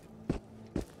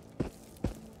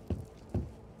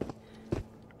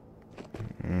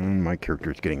 And my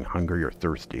character's getting hungry or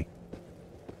thirsty.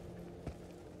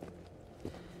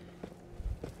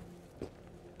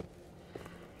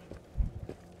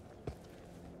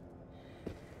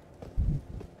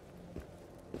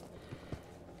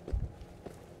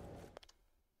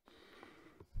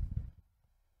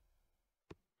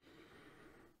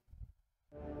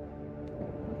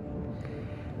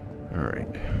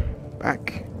 Alright,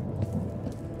 back.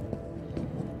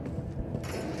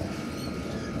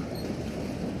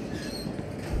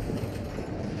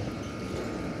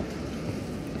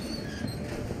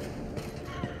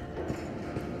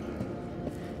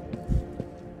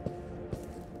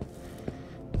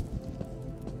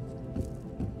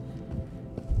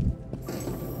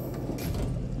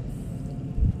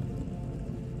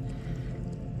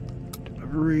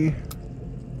 Delivery.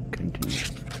 Continue.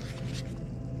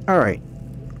 Alright,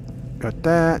 got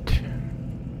that,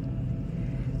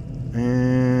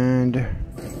 and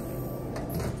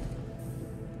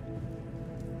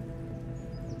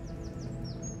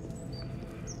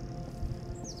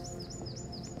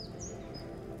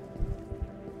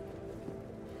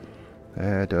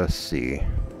let us see.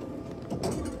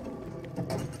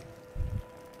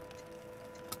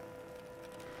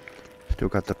 Still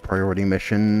got the priority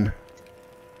mission.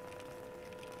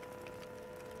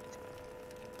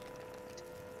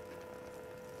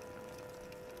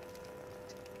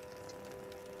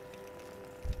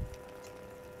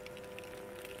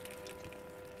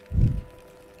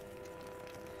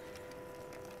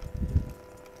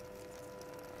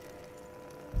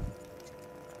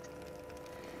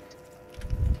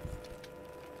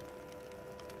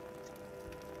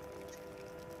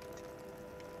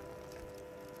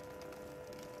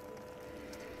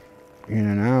 In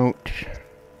and out.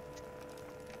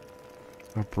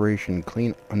 Operation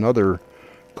clean. Another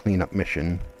cleanup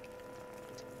mission.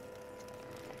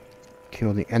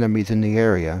 Kill the enemies in the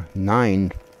area.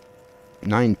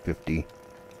 950.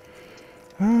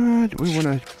 Do we want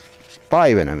to...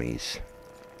 5 enemies.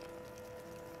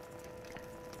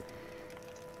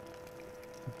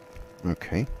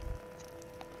 Okay.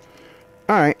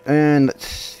 Alright, and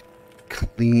let's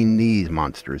clean these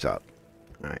monsters up.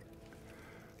 Alright.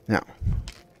 Now,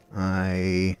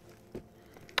 I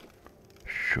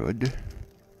should...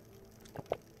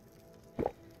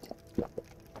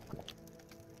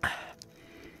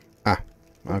 ah,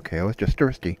 okay, I was just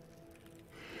thirsty.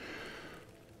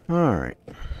 Alright.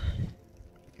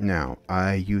 Now,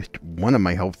 I used one of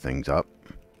my health things up.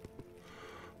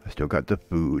 I still got the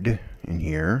food in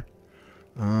here.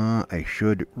 I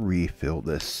should refill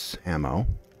this ammo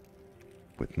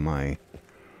with my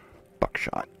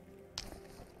buckshot.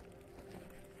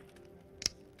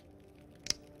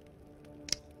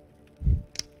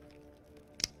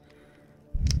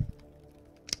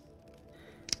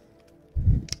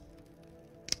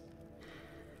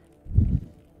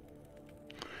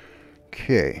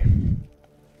 Okay.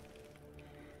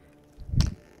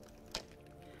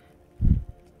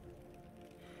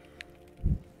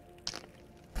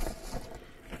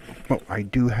 Oh, I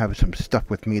do have some stuff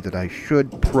with me that I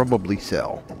should probably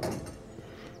sell.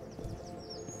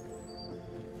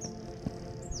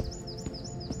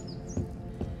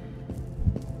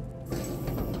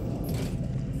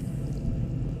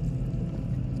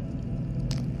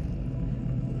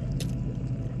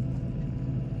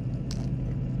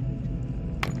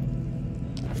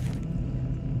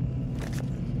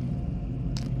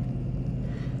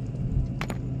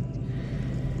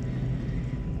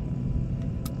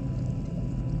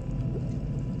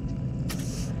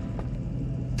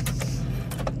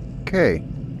 Okay.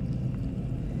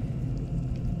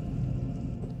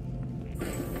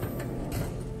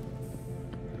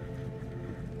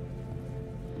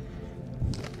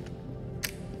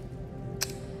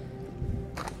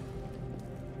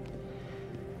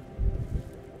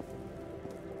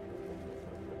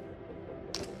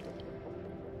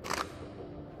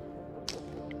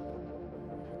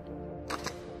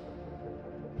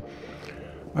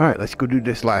 All right, let's go do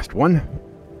this last one.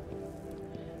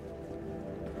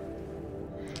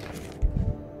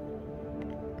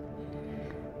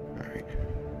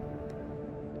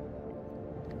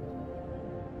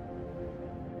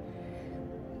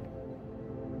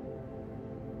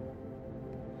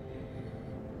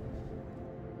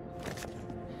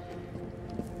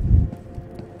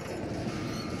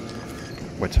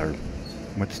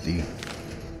 What's the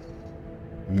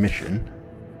mission?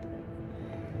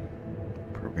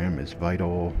 Program is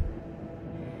vital.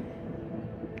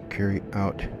 Carry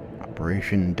out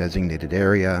operation designated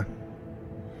area.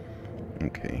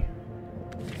 Okay.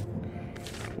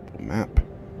 Map.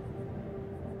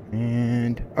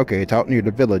 And okay, it's out near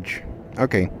the village.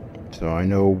 Okay, so I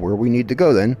know where we need to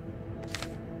go then.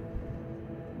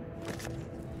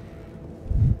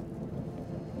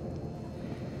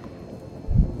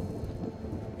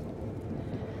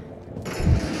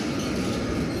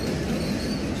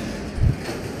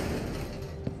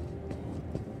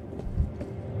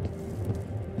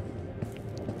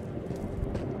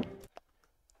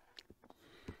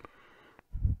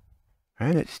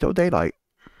 And it's still daylight.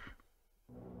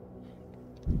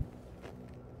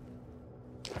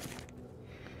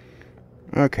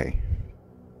 Okay.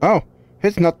 Oh,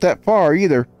 it's not that far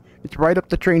either. It's right up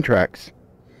the train tracks.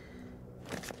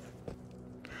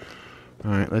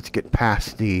 Alright, let's get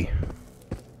past the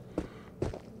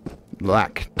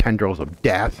black tendrils of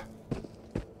death.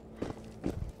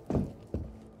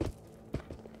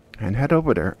 And head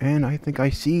over there. And I think I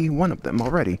see one of them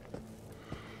already.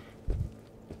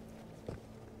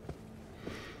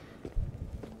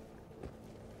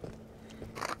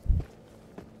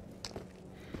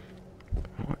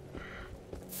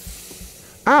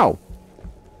 Ow!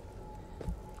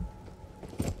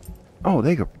 Oh,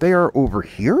 they are over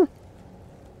here?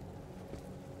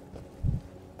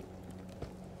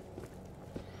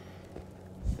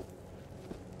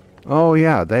 Oh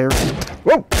yeah, they're...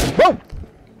 Whoa! Whoa!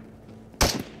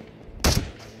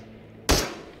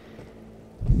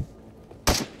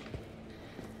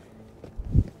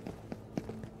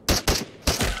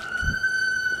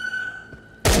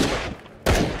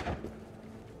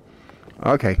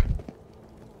 Okay.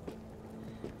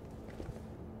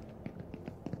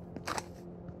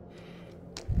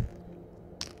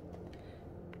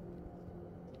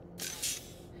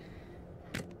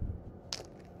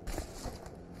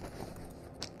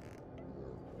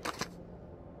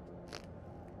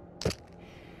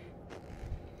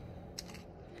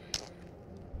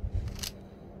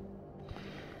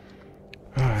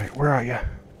 Alright, where are you?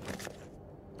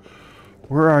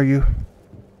 Where are you?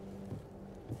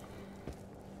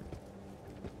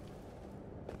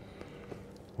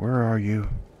 Where are you?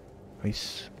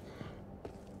 Nice.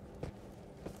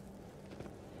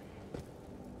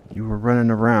 You were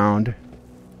running around.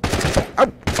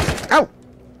 Ow! Ow!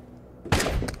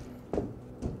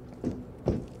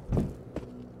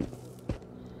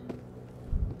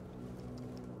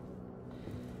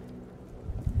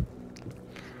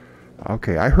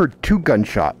 Okay, I heard 2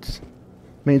 gunshots.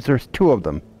 Means there's 2 of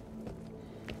them.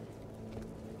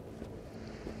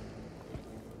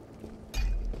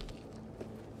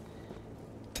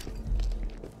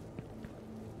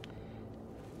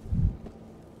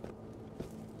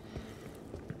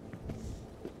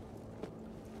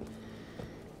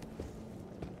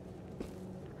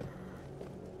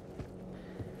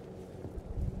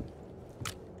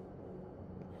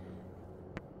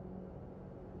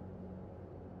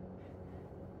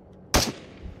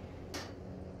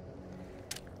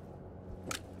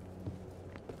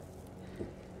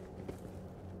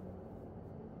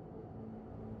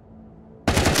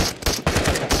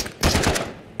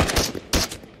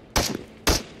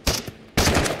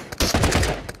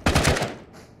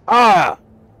 Ah!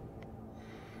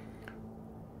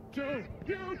 So,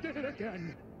 you did it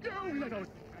again, you little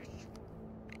fish.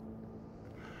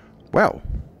 Well.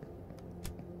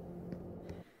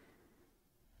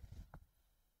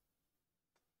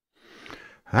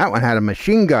 That one had a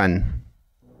machine gun.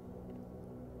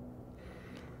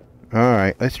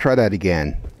 Alright, let's try that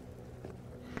again.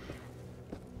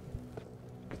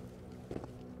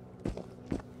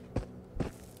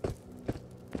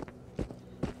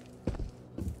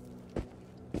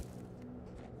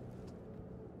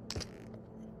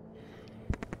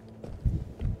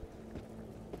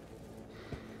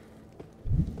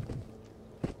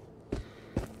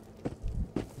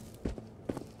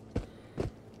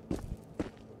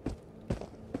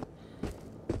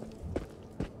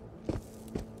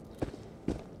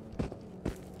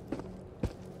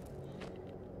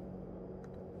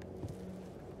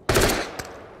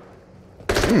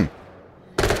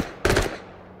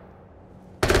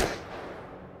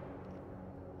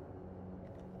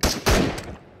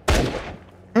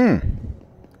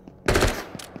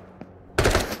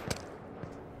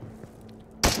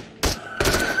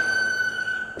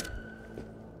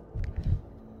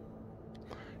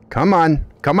 Come on.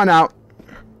 Come on out.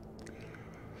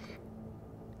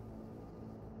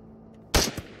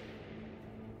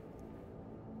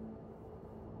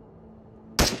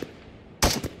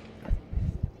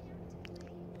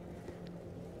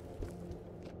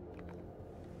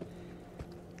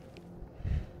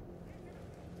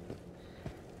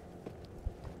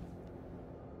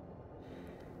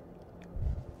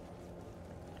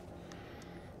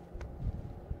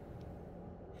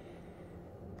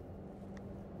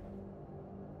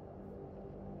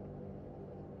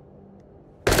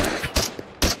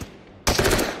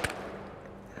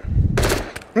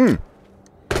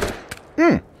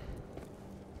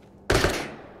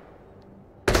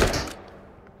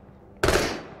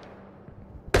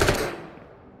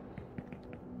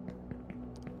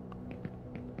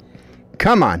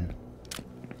 Come on.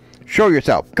 Show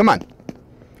yourself. Come on.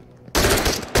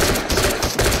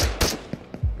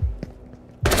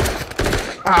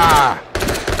 Ah!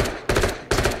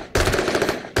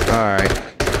 Alright.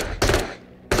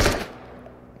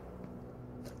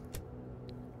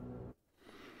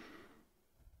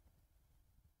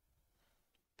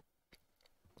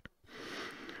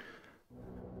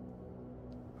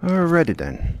 Alrighty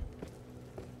then.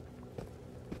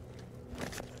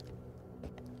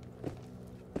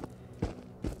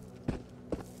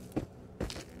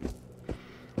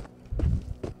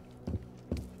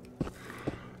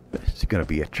 This is gonna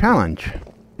be a challenge.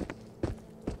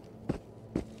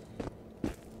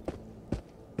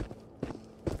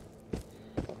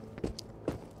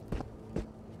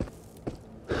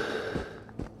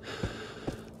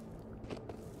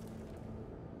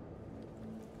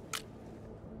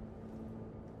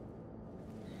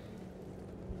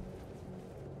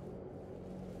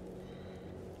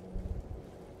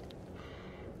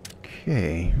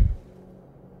 Okay.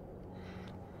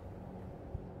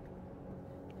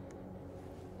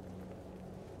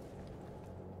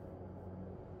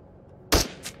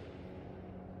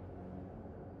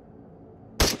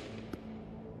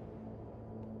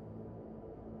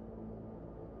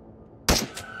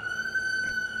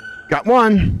 Got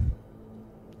one.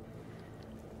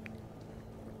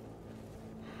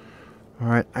 All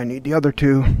right, I need the other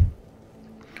two.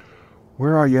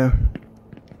 Where are you?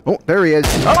 Oh, there he is.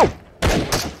 Oh!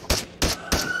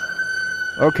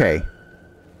 Okay.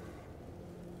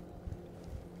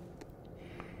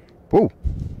 Whoa.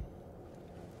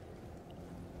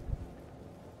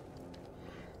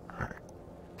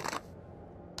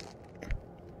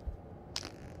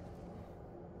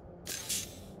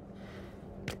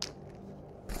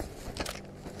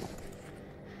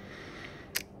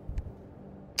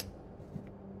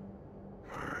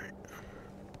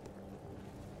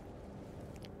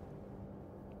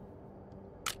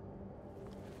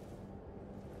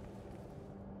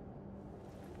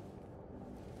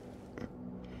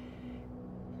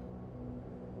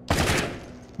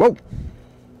 Whoa!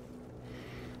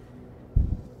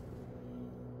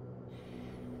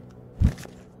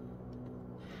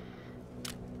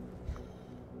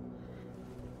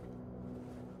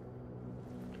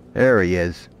 There he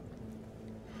is.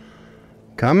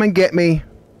 Come and get me.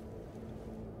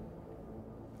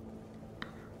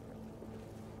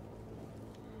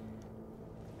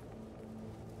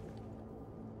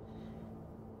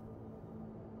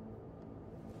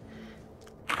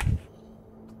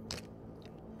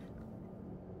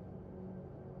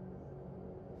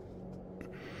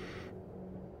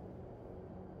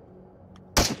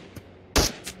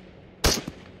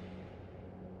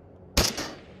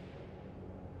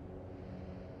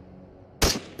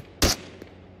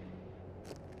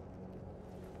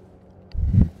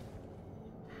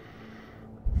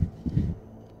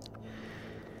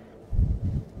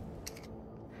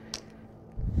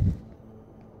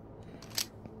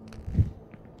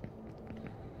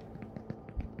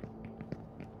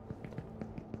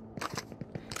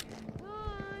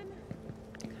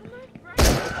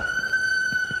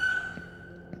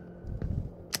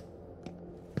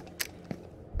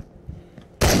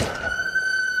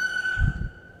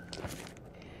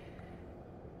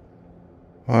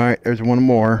 Alright, there's one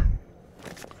more.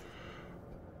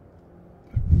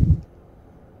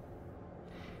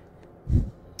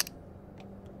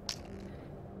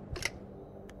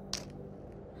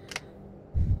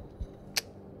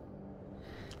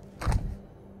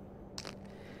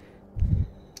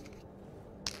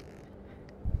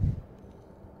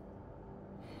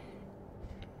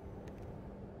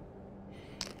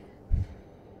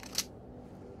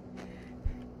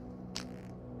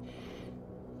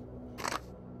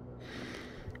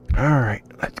 Alright,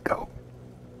 let's go.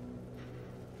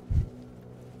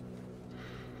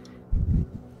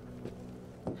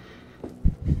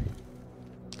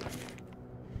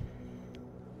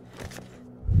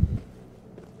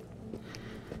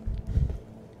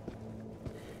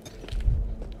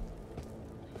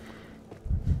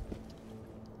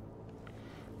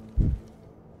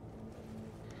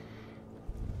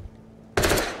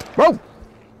 Whoa!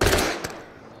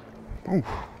 Oof.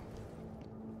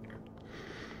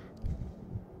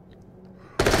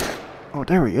 Oh,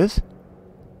 there he is.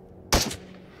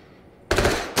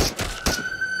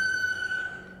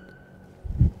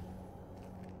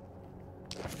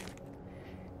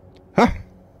 Huh?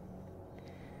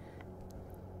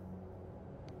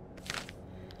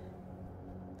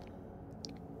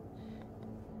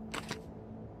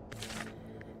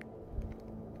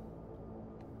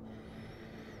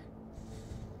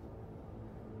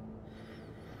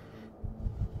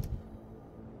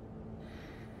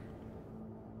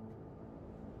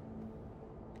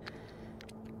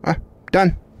 Ah,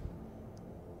 done.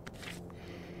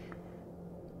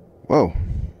 Whoa.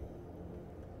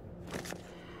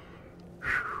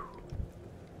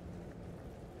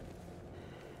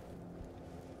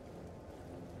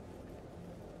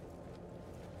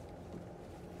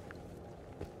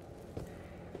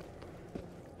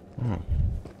 Oh,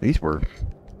 these were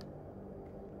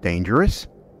dangerous.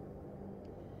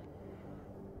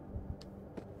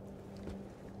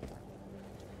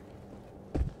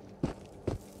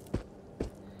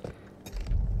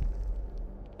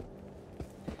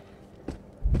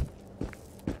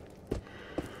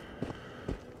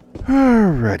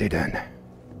 Alrighty then.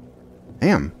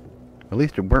 Damn. At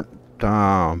least it weren't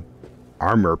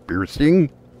armor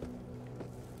piercing.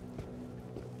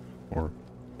 Or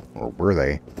were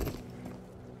they?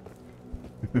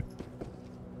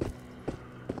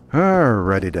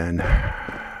 Alrighty then.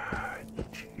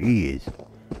 Jeez.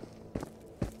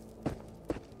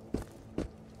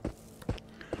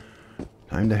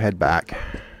 Time to head back.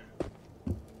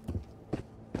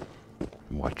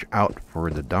 Watch out for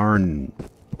the darn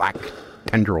black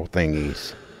tendril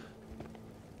thingies.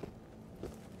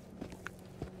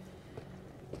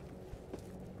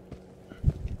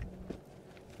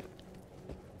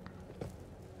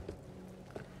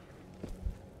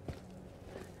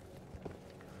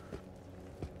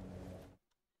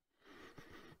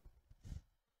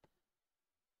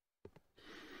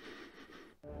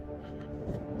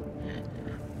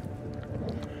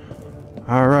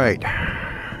 All right,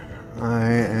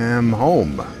 I am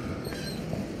home.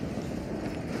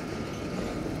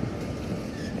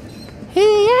 Hey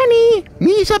Annie,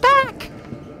 me's back.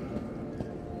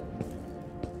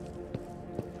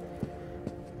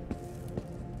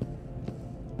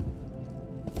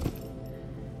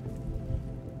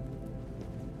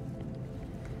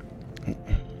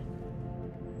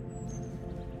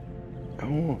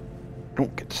 Oh,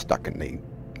 don't get stuck in the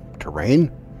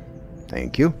terrain.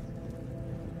 Thank you.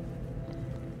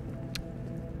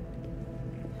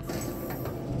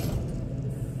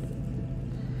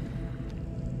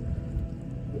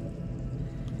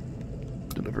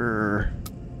 Deliver.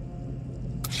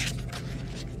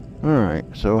 Alright,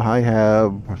 so I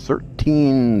have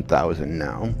 13,000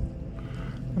 now.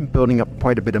 I'm building up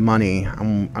quite a bit of money.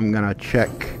 I'm gonna check.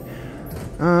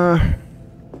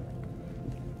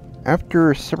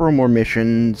 After several more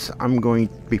missions,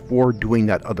 before doing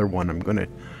that other one, I'm gonna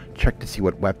check to see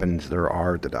what weapons there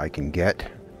are that I can get.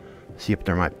 See if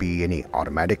there might be any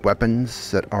automatic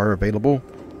weapons that are available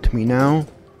to me now.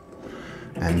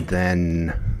 And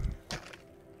then...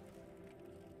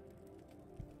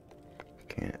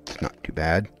 okay, it's not too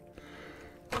bad.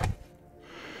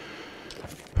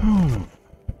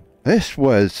 This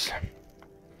was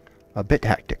a bit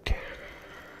hectic.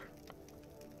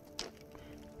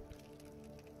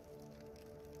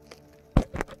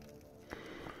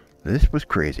 This was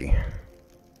crazy.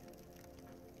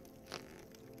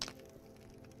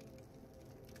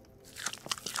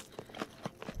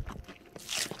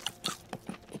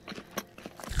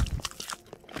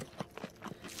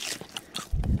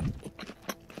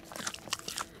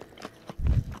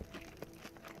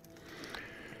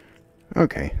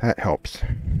 Okay, that helps.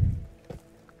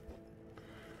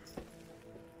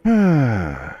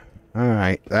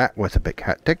 Alright, that was a bit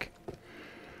hectic.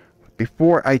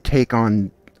 Before I take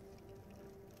on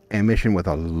a mission with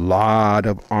a lot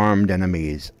of armed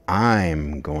enemies,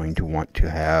 I'm going to want to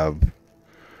have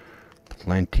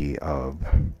plenty of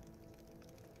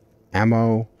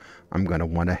ammo. I'm going to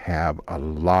want to have a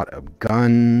lot of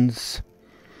guns.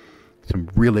 Some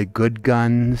really good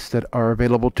guns that are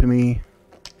available to me.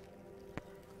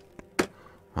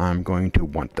 I'm going to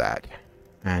want that.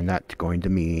 And that's going to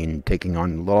mean taking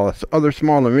on a lot of other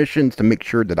smaller missions to make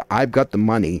sure that I've got the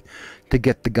money to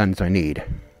get the guns I need.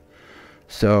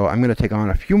 So I'm going to take on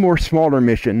a few more smaller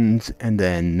missions and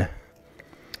then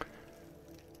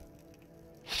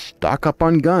stock up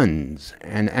on guns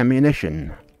and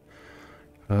ammunition.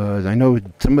 I know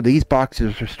some of these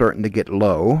boxes are starting to get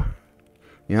low.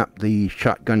 Yep, the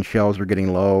shotgun shells are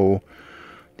getting low.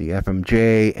 The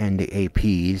FMJ and the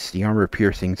APs, the armor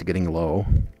piercings, are getting low.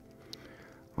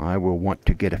 I will want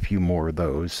to get a few more of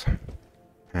those.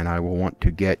 And I will want to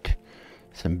get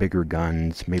some bigger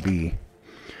guns. Maybe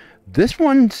this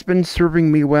one's been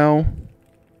serving me well.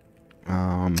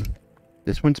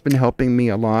 This one's been helping me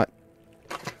a lot.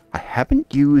 I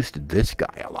haven't used this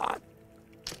guy a lot.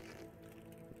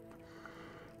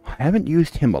 I haven't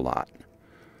used him a lot.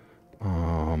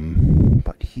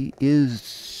 But he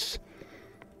is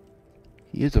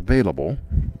available.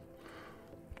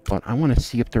 But I want to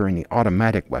see if there are any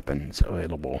automatic weapons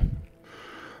available.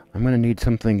 I'm going to need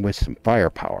something with some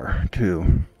firepower,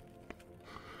 too.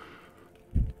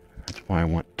 That's why I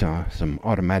want some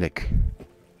automatic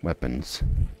weapons.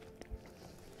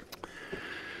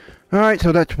 Alright,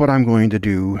 so that's what I'm going to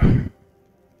do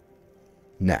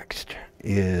next,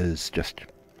 is just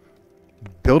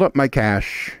build up my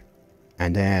cash,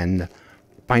 and then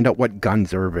find out what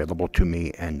guns are available to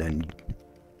me, and then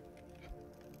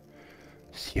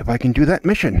see if I can do that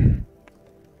mission.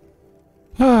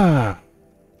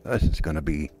 This is gonna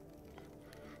be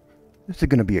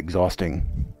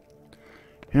exhausting.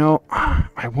 You know,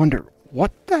 I wonder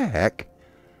what the heck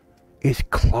is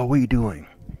Chloe doing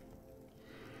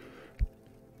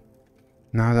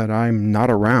now that I'm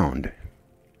not around.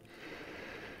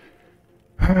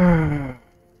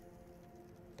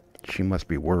 She must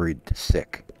be worried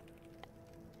sick.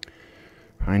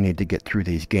 I need to get through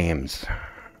these games.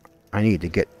 I need to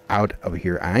get out of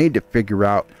here. I need to figure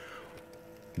out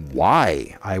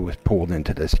why I was pulled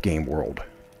into this game world.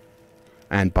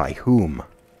 And by whom.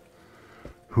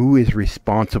 Who is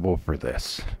responsible for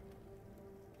this?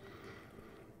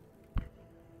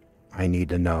 I need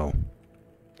to know.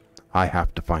 I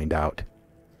have to find out.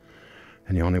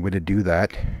 And the only way to do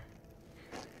that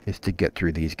is to get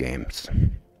through these games.